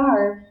 whatever they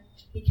are,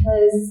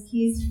 because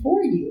He's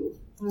for you.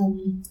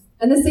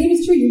 And the same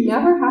is true. You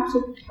never have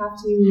to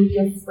be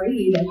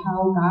afraid of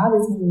how God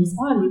is going to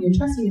respond when you're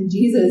trusting in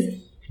Jesus.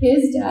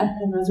 His death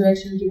and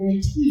resurrection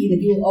guarantee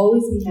that you will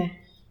always be met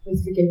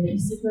with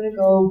forgiveness. If you want to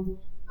go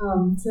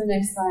to the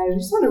next slide, I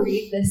just want to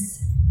read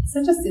this. It's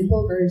such a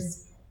simple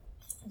verse.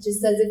 It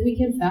just says, if we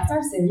confess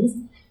our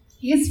sins,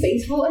 He is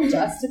faithful and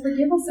just to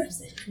forgive us our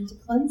sins and to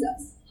cleanse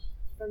us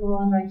from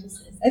all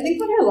unrighteousness. I think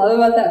what I love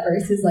about that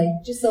verse is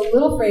just a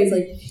little phrase,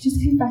 if you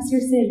just confess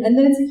your sin. And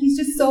then it's He's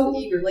just so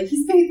eager.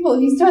 He's faithful,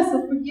 He's just,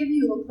 He'll forgive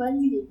you, He'll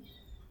cleanse you.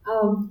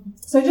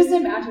 So just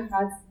imagine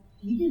God's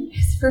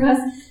eagerness for us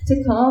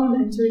to come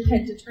and to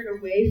repent, to turn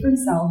away from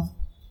self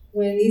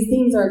when these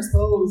things are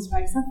exposed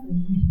by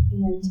suffering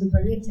and to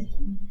bring it to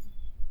Him.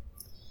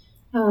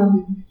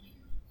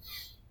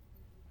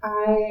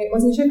 I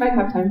wasn't sure if I'd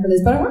have time for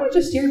this, but I want to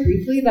just share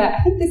briefly that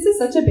I think this is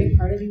such a big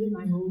part of even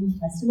my own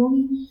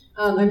testimony.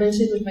 I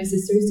mentioned with my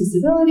sister's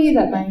disability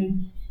that my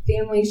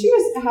family,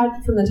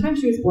 had from the time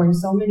she was born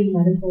so many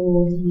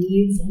medical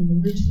needs and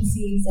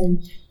emergencies,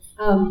 and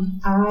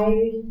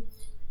I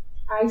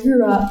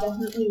grew up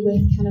definitely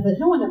with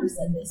no one ever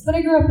said this, but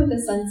I grew up with a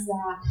sense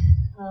that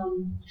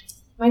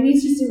my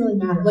needs just didn't really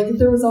matter. If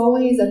there was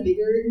always a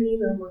bigger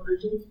need or a more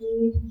urgent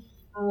need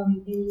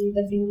in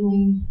the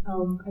family,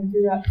 I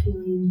grew up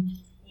feeling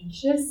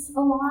anxious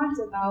a lot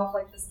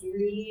about the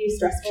scary,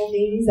 stressful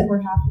things that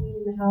were happening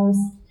in the house.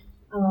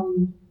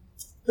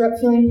 Grew up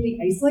feeling pretty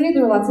isolated.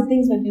 There were lots of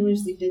things my family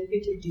just didn't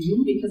get to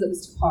do because it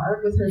was too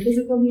hard with her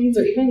physical needs,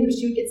 or even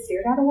she would get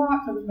stared at a lot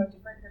because of how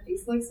different her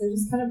face looks. So it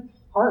was just kind of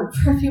hard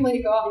for a family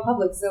to go out in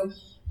public. So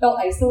felt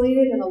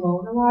isolated and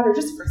alone a lot, or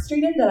just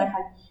frustrated that I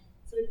had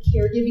sort of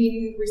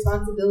caregiving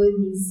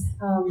responsibilities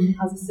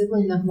as a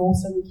sibling that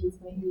most other kids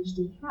my age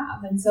didn't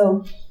have. And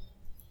so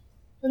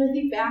when I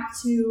think back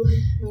to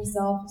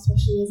myself,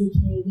 especially as a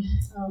kid,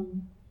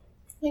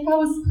 I think I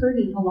was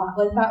hurting a lot.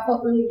 That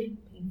felt really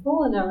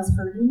painful, and I was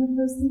hurting with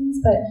those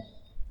things. But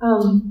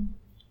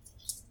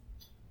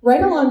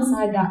right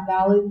alongside that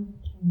valid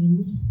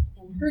pain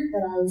and hurt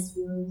that I was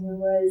feeling, there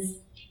was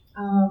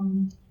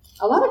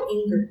a lot of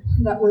anger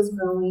that was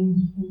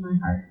growing in my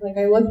heart.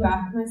 I look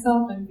back at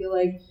myself and feel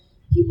like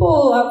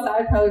people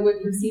outside probably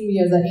wouldn't have seen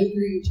me as an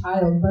angry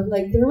child, but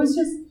there was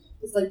just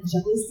this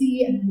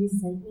jealousy and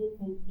resentment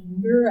and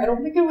anger. I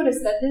don't think I would have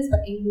said this, but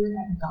anger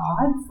at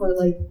God for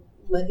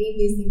letting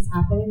these things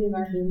happen in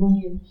our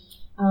family,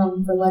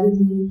 and for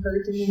letting me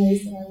hurt in the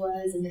ways that I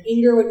was. And the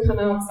anger would come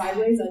out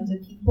sideways onto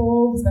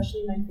people,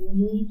 especially my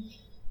family.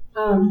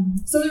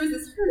 So there was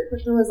this hurt,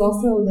 but there was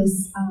also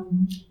this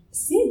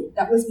sin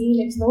that was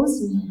being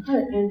exposed in my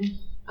heart. And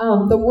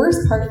the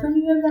worst part for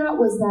me of that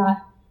was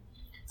that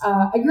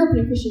I grew up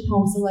in a Christian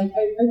home, so I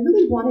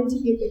really wanted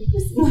to be a good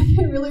person.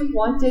 I really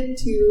wanted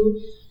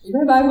to read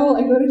my Bible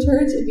and go to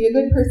church and be a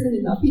good person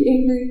and not be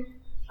angry.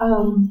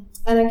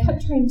 And I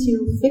kept trying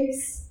to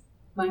fix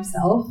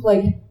myself.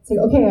 Okay,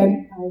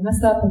 I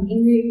messed up, I'm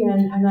angry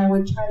again, and I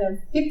would try to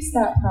fix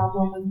that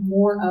problem with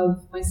more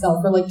of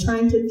myself, or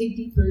trying to dig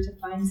deeper to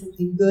find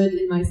something good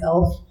in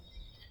myself.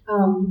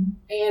 And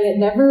it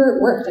never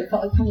worked. I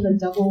felt like kind of a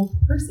double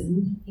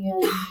person.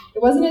 And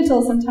it wasn't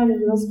until sometime in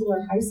middle school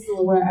or high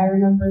school where I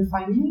remember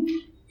finally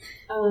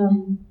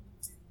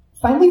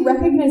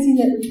recognizing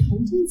that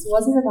repentance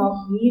wasn't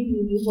about me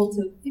being able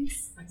to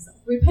fix myself.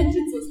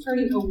 Repentance was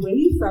turning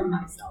away from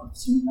myself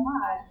to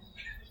God,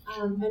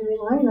 and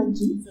relying on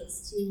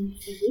Jesus to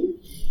forgive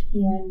me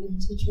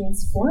and to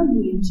transform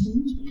me and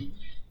change me.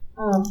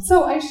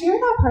 So I share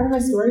that part of my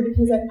story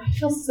because I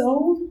feel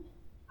so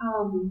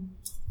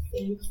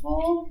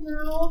thankful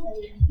now.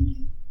 I think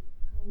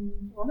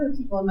a lot of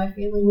people in my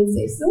family would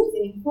say so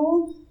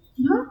thankful,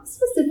 not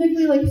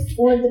specifically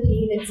for the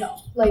pain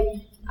itself.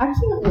 I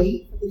can't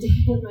wait for the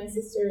day when my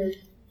sister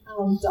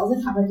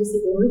doesn't have a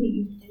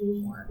disability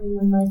anymore, and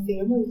when my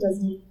family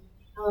doesn't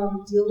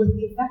deal with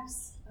the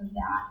effects of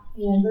that.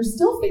 And there's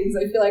still things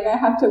I feel like I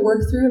have to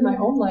work through in my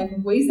own life,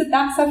 of ways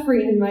that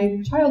suffering in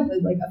my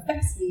childhood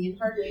affects me in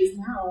hard ways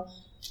now.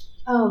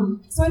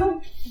 So I'm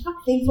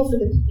not thankful for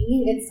the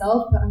pain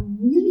itself, but I'm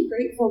really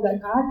grateful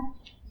that God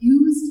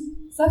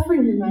used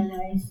suffering in my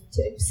life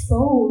to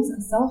expose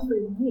a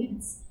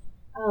self-reliance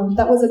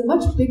that was a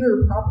much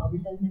bigger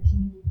problem than the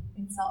pain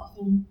itself,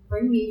 and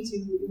bring me to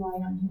rely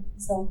on Him.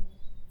 So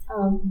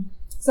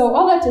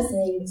all that to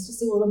say, it's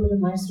just a little bit of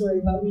my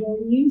story, but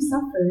when you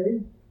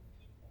suffer,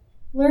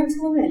 learn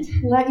to lament.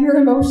 Let your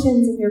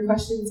emotions and your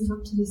questions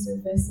come to the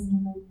surface and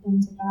lament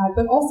them to God.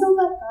 But also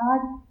let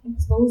God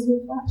expose your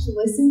flesh.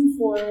 Listen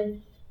for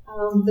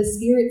the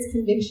Spirit's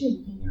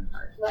conviction in your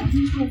heart. Let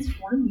Him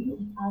transform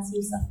you as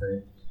you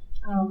suffer.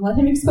 Let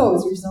Him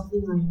expose your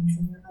self-reliance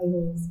and your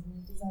idols and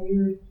your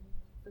desire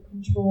for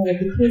control,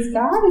 because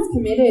God is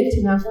committed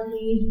to not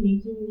only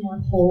making you more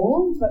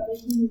whole, but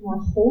making you more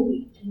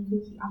holy. And I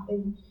think he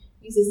often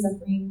uses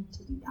suffering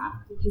to do that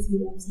because he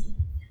loves you.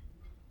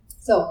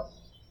 So,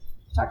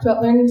 talked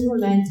about learning to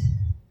lament,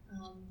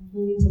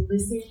 learning to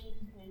listen,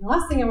 and the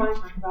last thing I want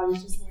to talk about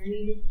is just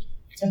learning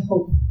to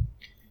hope.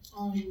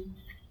 How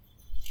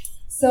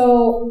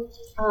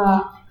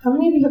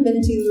many of you have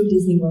been to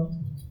Disney World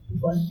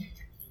before?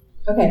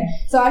 Okay,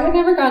 so I had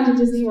never gone to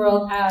Disney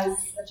World as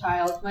a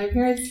child. My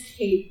parents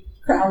hate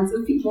crowds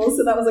of people,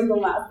 so that was like the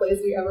last place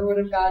we ever would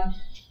have gone.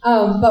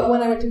 But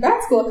when I went to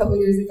grad school a couple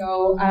years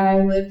ago, I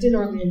lived in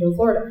Orlando,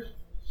 Florida.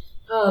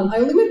 I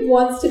only went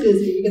once to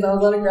Disney because I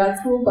was on a grad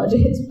school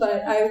budget,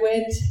 but I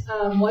went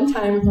one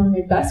time with one of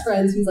my best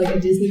friends who's like a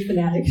Disney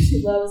fanatic.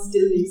 She loves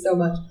Disney so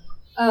much.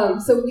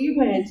 So we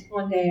went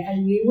one day,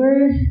 and we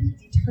were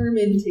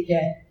determined to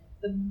get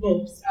the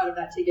most out of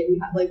that ticket we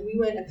had. Like, we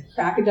went at the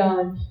crack of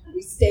dawn.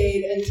 We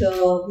stayed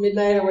until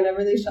midnight or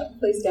whenever they shut the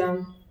place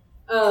down.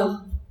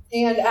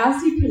 And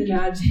as you can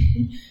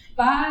imagine,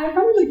 by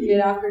probably like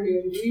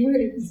mid-afternoon, we were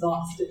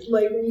exhausted.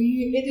 Like,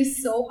 it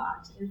is so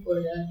hot in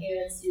Florida, and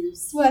you're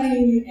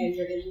sweating, and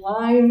you're in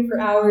line for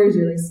hours.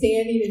 You're like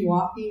standing and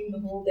walking the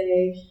whole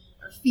day.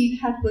 Our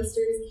feet had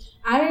blisters.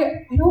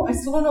 I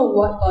still don't know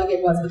what bug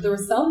it was, but there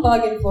was some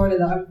bug in Florida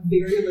that I'm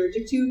very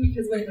allergic to,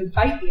 because when it would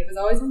bite me, it was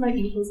always on my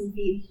ankles and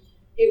feet.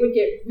 It would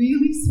get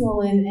really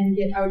swollen, and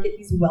I would get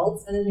these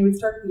welts, and then they would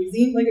start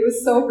oozing. Like, it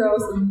was so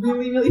gross and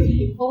really, really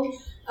painful.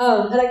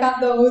 And I got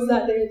those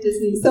that day at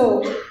Disney.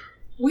 So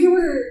we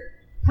were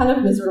kind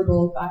of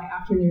miserable by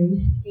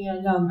afternoon.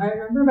 And I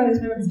remember by the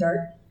time it was dark,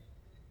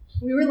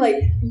 we were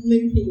like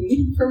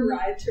limping from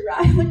ride to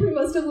ride. Like, we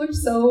must have looked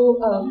so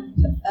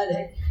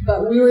pathetic,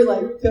 but we were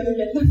like gonna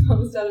get the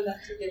most out of that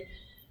ticket.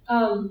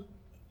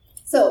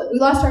 So we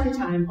lost track of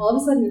time. All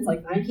of a sudden, it's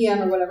like 9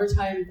 p.m. or whatever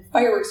time the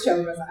fireworks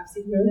show goes off. So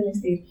you go to the next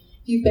day.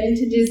 If you've been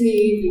to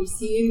Disney, you've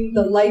seen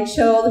the light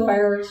show, the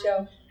fireworks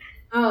show.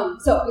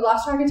 So we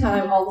lost track of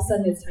time. All of a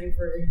sudden, it's time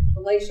for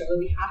the light show that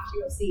we have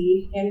to go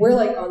see. And we're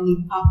like on the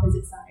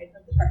opposite side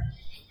of the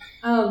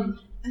park.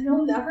 And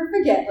I'll never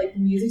forget, like, the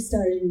music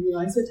started, we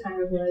realized what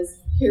time it was.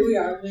 Here we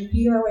are, we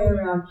beat our way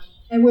around.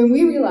 And when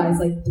we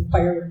realized, like, the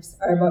fireworks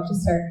are about to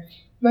start,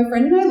 my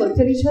friend and I looked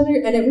at each other,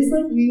 and it was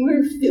like we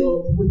were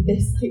filled with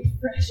this, like,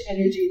 fresh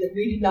energy that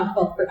we had not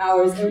felt for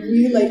hours. And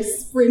we, like,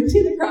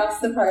 sprinted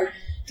across the park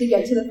to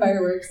get to the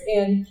fireworks.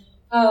 And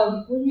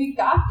when we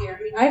got there,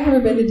 I mean, I'd never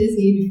been to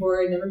Disney before.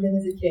 I'd never been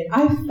as a kid.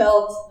 I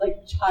felt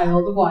like a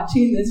child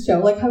watching this show.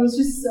 Like, I was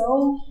just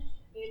so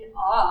in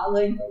awe.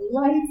 Like, the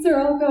lights are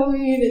all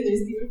going, and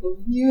there's beautiful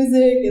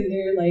music, and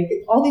they're, like,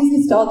 all these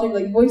nostalgic,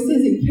 like,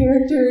 voices and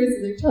characters,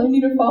 and they're telling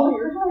you to follow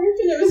your heart.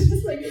 And it was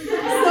just, like, so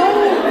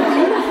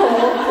beautiful.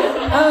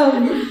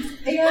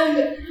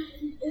 And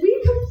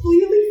we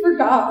completely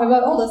forgot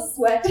about all the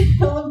sweat,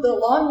 all of the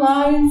long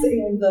lines,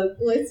 and the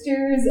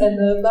blisters, and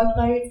the bug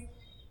bites,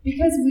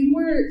 because we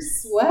were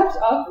swept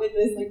up in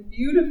this, like,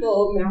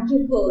 beautiful,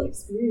 magical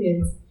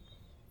experience.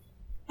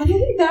 And I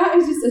think that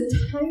is just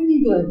a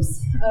tiny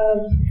glimpse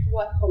of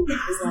what hope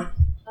is like.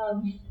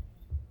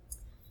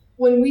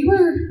 When we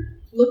were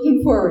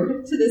looking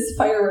forward to this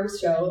fireworks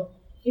show,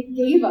 it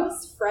gave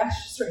us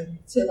fresh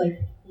strength to, like,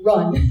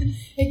 run.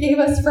 It gave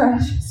us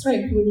fresh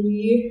strength when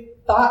we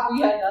thought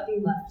we had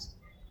nothing left.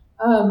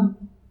 And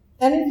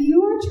if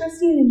you are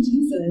trusting in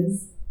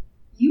Jesus,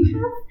 you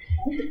have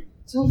hope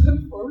to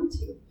look forward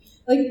to.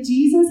 Like,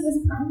 Jesus has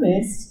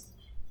promised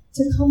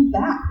to come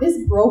back.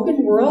 This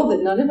broken world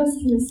that none of us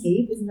can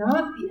escape is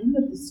not the end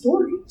of the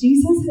story.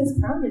 Jesus has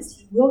promised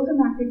he will come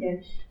back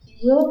again. He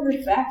will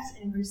perfect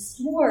and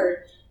restore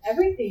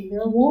everything.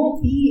 There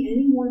won't be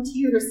any more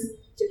tears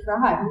to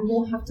cry. We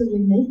won't have to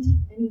lament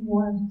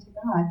anymore to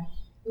God.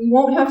 We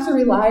won't have to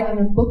rely on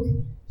a book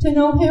to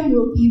know him.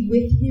 We'll be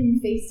with him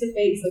face to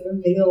face, like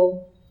a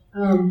veil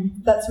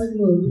that's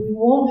removed. We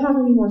won't have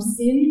any more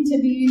sin to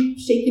be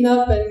shaken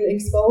up and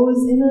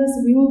exposed in us.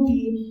 We will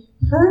be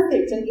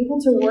perfect and able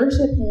to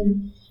worship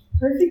him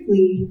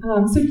perfectly.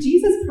 So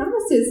Jesus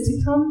promises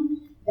to come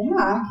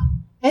back,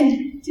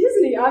 and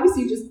Disney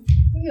obviously just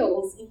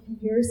pales in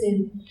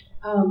comparison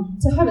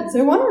to heaven. So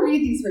I want to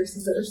read these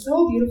verses that are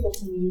so beautiful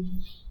to me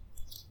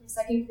from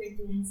 2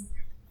 Corinthians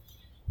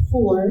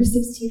 4,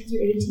 16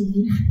 through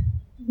 18.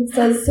 It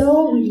says,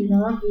 "So we do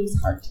not lose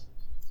heart.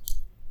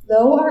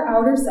 Though our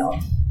outer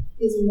self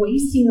is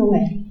wasting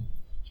away,"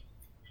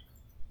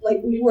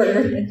 like we were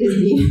at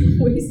Disney,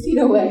 wasting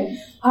away,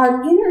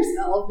 "our inner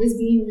self is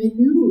being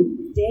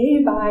renewed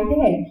day by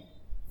day.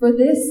 For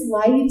this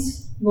light,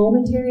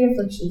 momentary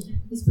affliction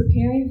is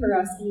preparing for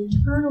us an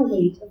eternal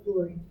weight of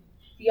glory,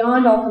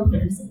 beyond all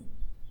comparison,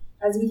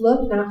 as we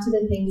look not to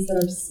the things that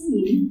are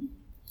seen,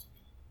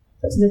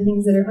 but to the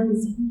things that are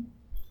unseen.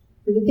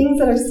 For the things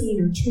that are seen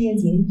are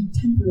transient,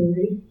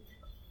 temporary,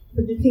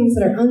 but the things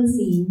that are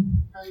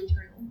unseen are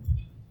eternal."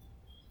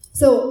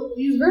 So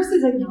these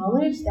verses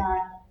acknowledge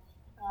that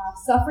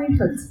suffering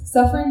hurts.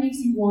 Suffering makes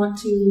you want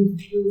to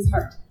lose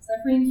heart.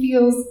 Suffering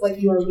feels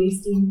like you are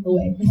wasting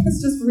away.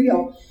 It's just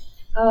real.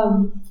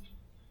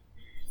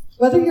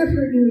 Whether you're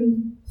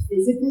hurting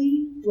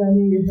physically, whether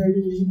you're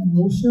hurting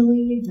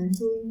emotionally,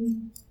 mentally,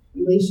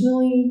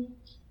 relationally,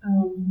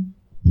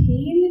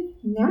 pain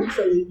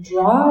naturally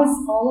draws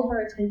all of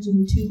our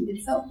attention to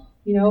itself.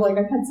 Like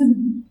I've had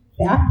some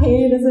back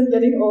pain as I'm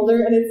getting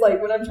older, and it's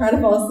like when I'm trying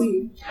to fall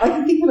asleep, all I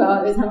can think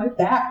about is how my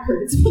back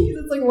hurts,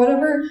 because it's like where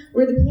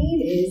the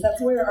pain is, that's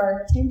where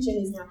our attention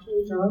is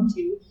naturally drawn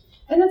to.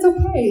 And that's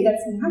okay,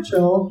 that's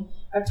natural.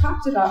 I've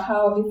talked about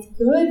how it's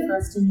good for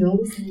us to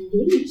notice and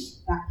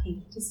engage that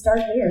pain, to start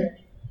there.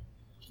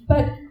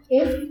 But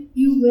if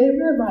you live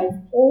your life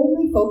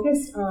only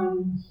focused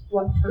on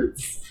what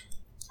hurts,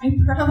 I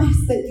promise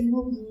that you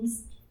will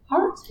lose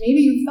heart.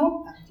 Maybe you've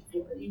felt that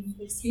before. You've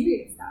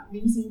experienced that,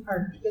 losing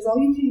heart, because all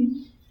you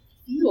can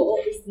feel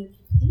is the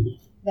pain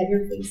that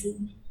you're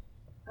facing.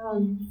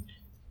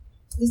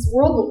 This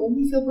world will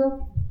only feel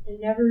broken and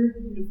never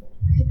beautiful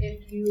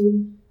if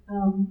you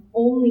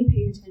only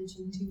pay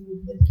attention to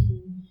the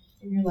pain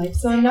in your life.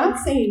 So I'm not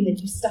saying that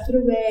you stuff it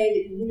away,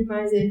 that you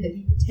minimize it, that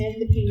you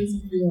pretend the pain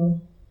isn't real.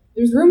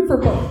 There's room for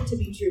both to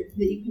be true,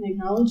 that you can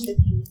acknowledge the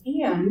pain,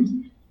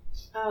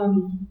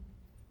 and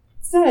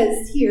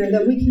says here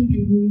that we can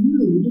be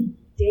renewed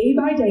day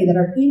by day, that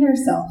our inner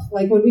self,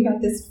 like when we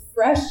got this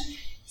fresh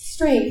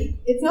strength,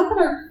 it's not that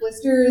our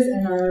blisters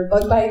and our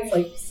bug bites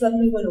like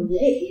suddenly went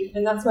away,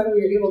 and that's why we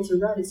were able to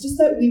run. It's just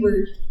that we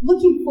were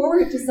looking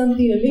forward to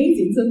something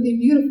amazing, something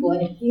beautiful,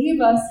 and it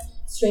gave us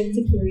strength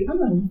to carry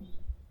on.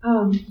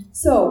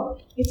 So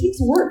it takes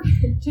work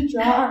to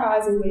draw our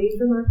eyes away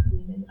from our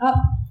pain and up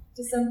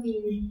to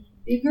something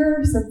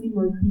bigger, something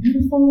more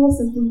beautiful,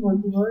 something more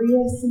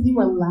glorious, something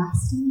more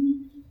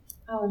lasting.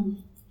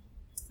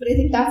 But I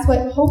think that's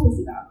what hope is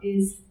about,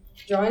 is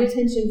drawing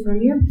attention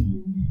from your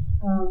pain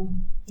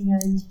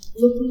and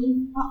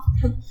looking up,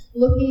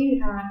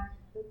 looking at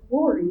the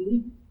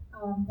glory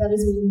that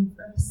is waiting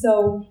for us.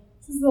 So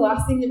this is the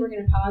last thing that we're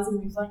going to pause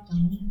and reflect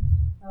on.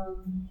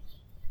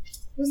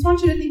 I just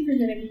want you to think for a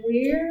minute,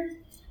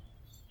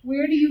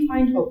 where do you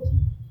find hope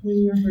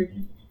when you're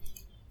hurting?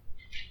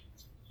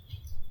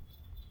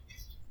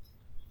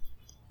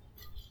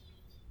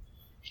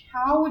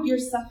 How would your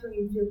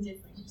suffering feel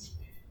different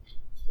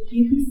if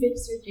you could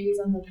fix your gaze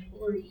on the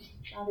glory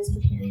God is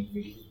preparing for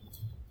you?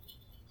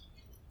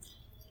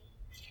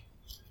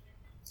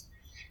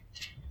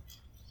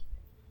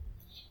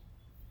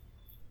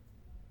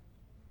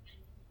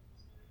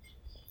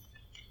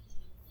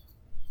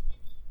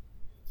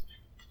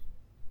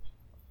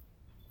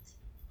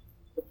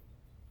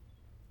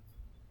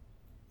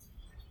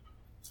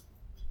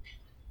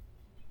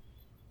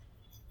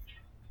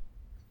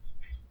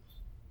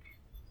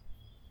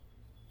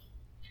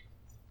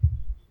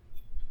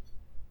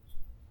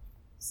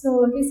 So,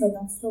 like I said,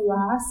 that's the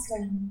last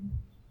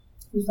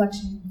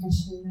reflection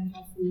question I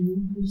have for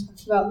you. We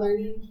talked about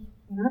learning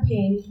in our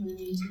pain,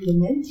 learning to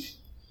lament,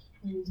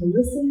 learning to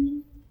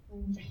listen,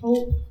 learning to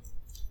hope.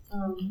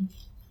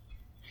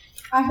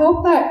 I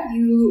hope that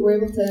you were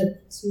able to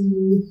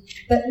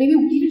that maybe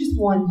even just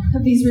one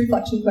of these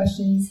reflection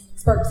questions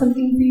sparked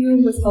something for you,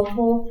 was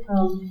helpful.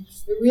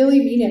 I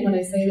really mean it when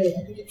I say that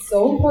I think it's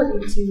so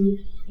important to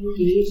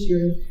engage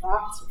your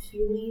thoughts,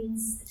 your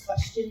feelings, the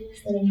questions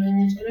that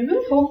emerge. And I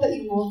really hope that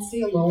you won't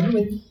stay alone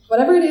with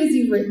whatever it is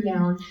you've written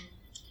down.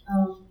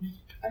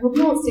 I hope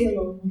you won't stay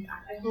alone with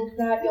that. I hope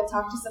that you'll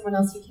talk to someone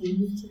else who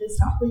came to this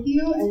talk with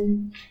you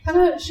and kind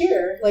of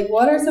share, like,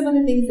 what are some of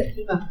the things that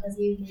came up as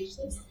we engage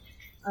this.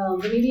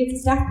 And maybe it's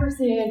a staff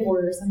person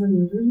or someone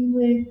you're rooming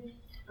with.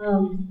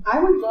 I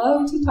would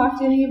love to talk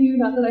to any of you,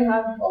 not that I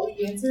have all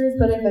the answers,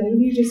 but if any of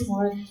you just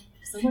want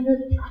someone to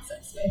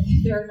process with,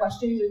 if there are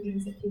questions or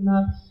things that came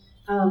up,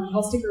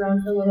 I'll stick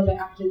around for a little bit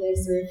after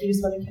this, or if you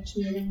just want to catch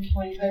me at any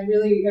point, I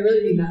really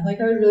mean that. Like,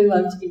 I would really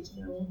love to get to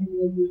know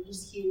any of you,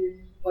 just hear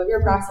what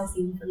you're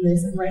processing from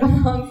this, and right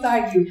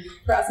alongside you,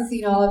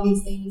 processing all of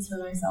these things for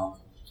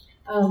myself.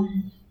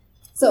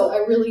 So I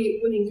really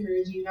would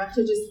encourage you not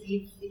to just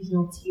leave these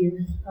notes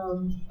here,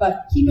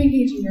 but keep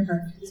engaging your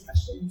heart with these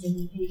questions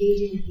and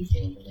engaging with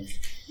people into this.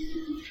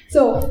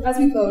 So as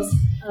we close,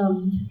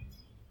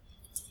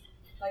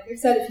 like I've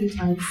said a few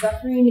times,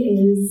 suffering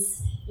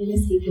is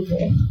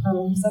inescapable.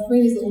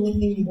 Suffering is the only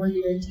thing that we're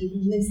guaranteed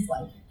in this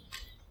life.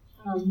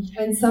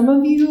 And some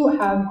of you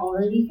have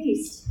already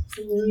faced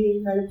some really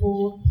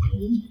incredible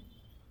pain.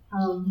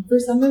 For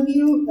some of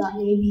you, that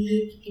may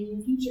be in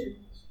the future.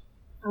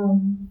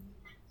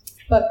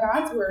 But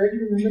God's Word,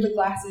 remember the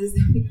glasses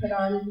that we put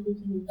on at the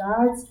beginning,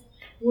 God's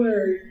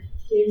Word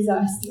gives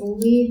us the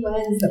only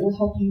lens that will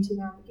help you to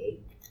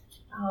navigate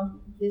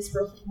this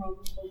broken world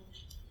with hope.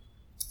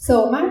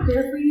 So my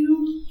prayer for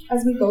you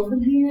as we go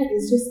from here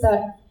is just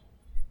that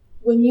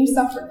when you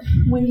suffer,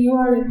 when you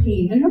are in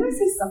pain, and when I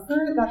say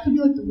suffer, that could be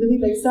like the really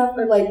big stuff,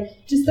 or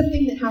like just the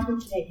thing that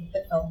happened today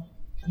that felt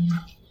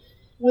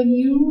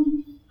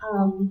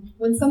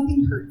when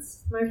something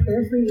hurts, my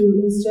prayer for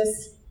you is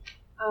just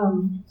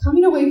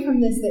coming away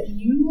from this, that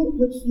you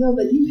would feel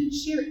that you can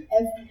share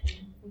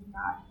everything with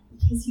God,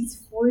 because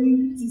He's for you,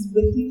 because He's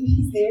with you,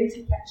 He's there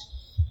to catch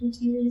your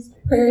tears. My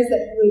prayer is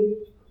that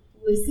you would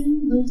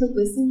learn to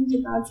listen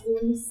to God's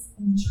voice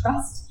and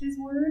trust His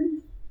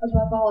word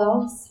above all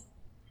else.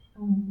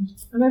 And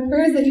my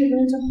prayer is that you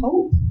learn to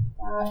hope,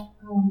 that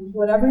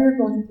whatever you're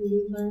going through,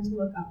 you learn to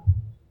look up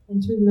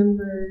and to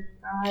remember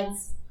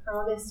God's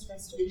promised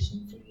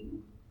restoration for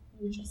you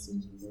when you trust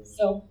in Jesus.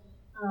 So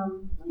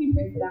let me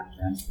pray for that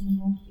for us, and then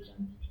we'll be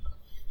done.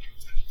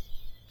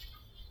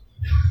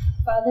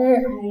 Father,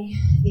 I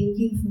thank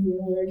you for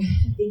your word. I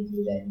thank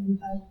you that you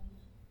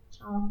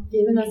have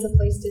given us a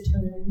place to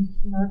turn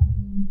in our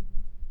pain.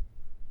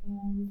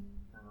 And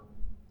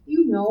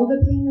you know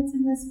the pain that's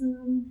in this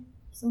room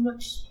so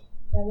much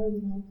better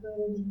than I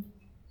could.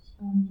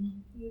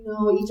 And you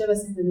know each of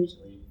us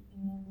individually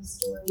and the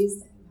stories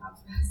that you have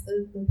for us,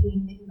 the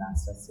pain that you've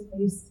asked us to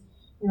face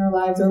in our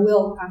lives or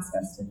will ask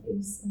us to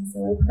face. And so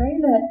I pray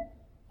that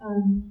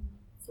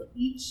for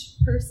each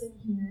person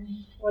here,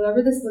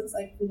 whatever this looks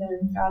like for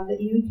them, God, that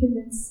you would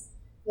convince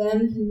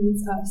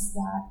us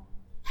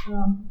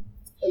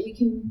that we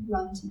can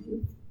run to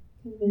you.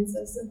 Convince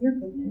us of your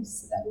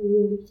goodness, that we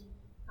would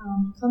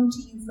come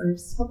to you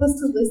first. Help us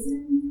to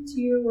listen to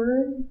your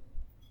word.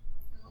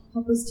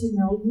 Help us to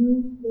know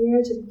you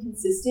there, to be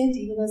consistent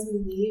even as we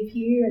leave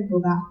here and go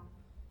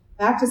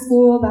back to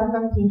school, back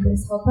on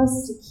campus. Help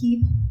us to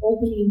keep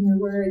opening your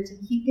word, to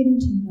keep getting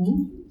to know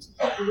you, to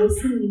keep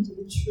listening to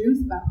the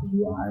truth about who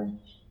you are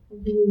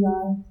and who we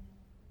are.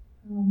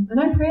 And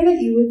I pray that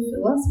you would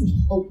fill us with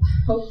hope.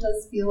 Hope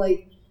does feel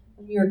like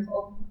a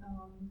miracle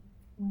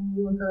when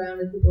we look around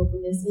at the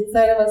brokenness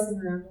inside of us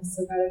and around us.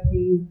 So God, I pray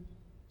you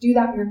do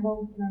that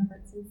miracle in our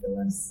hearts and fill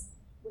us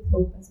with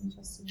hope as we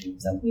trust in you.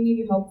 So we need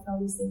your help for all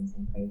these things,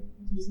 and pray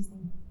in Jesus'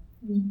 name.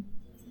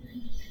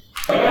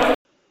 Amen.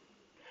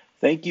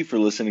 Thank you for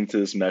listening to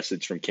this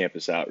message from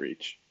Campus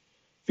Outreach.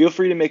 Feel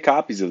free to make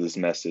copies of this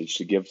message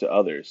to give to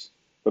others,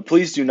 but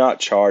please do not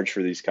charge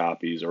for these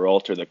copies or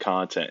alter the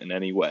content in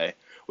any way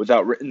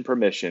without written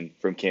permission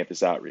from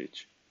Campus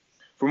Outreach.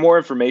 For more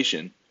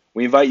information,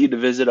 we invite you to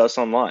visit us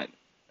online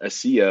at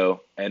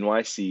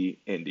conycindy.com.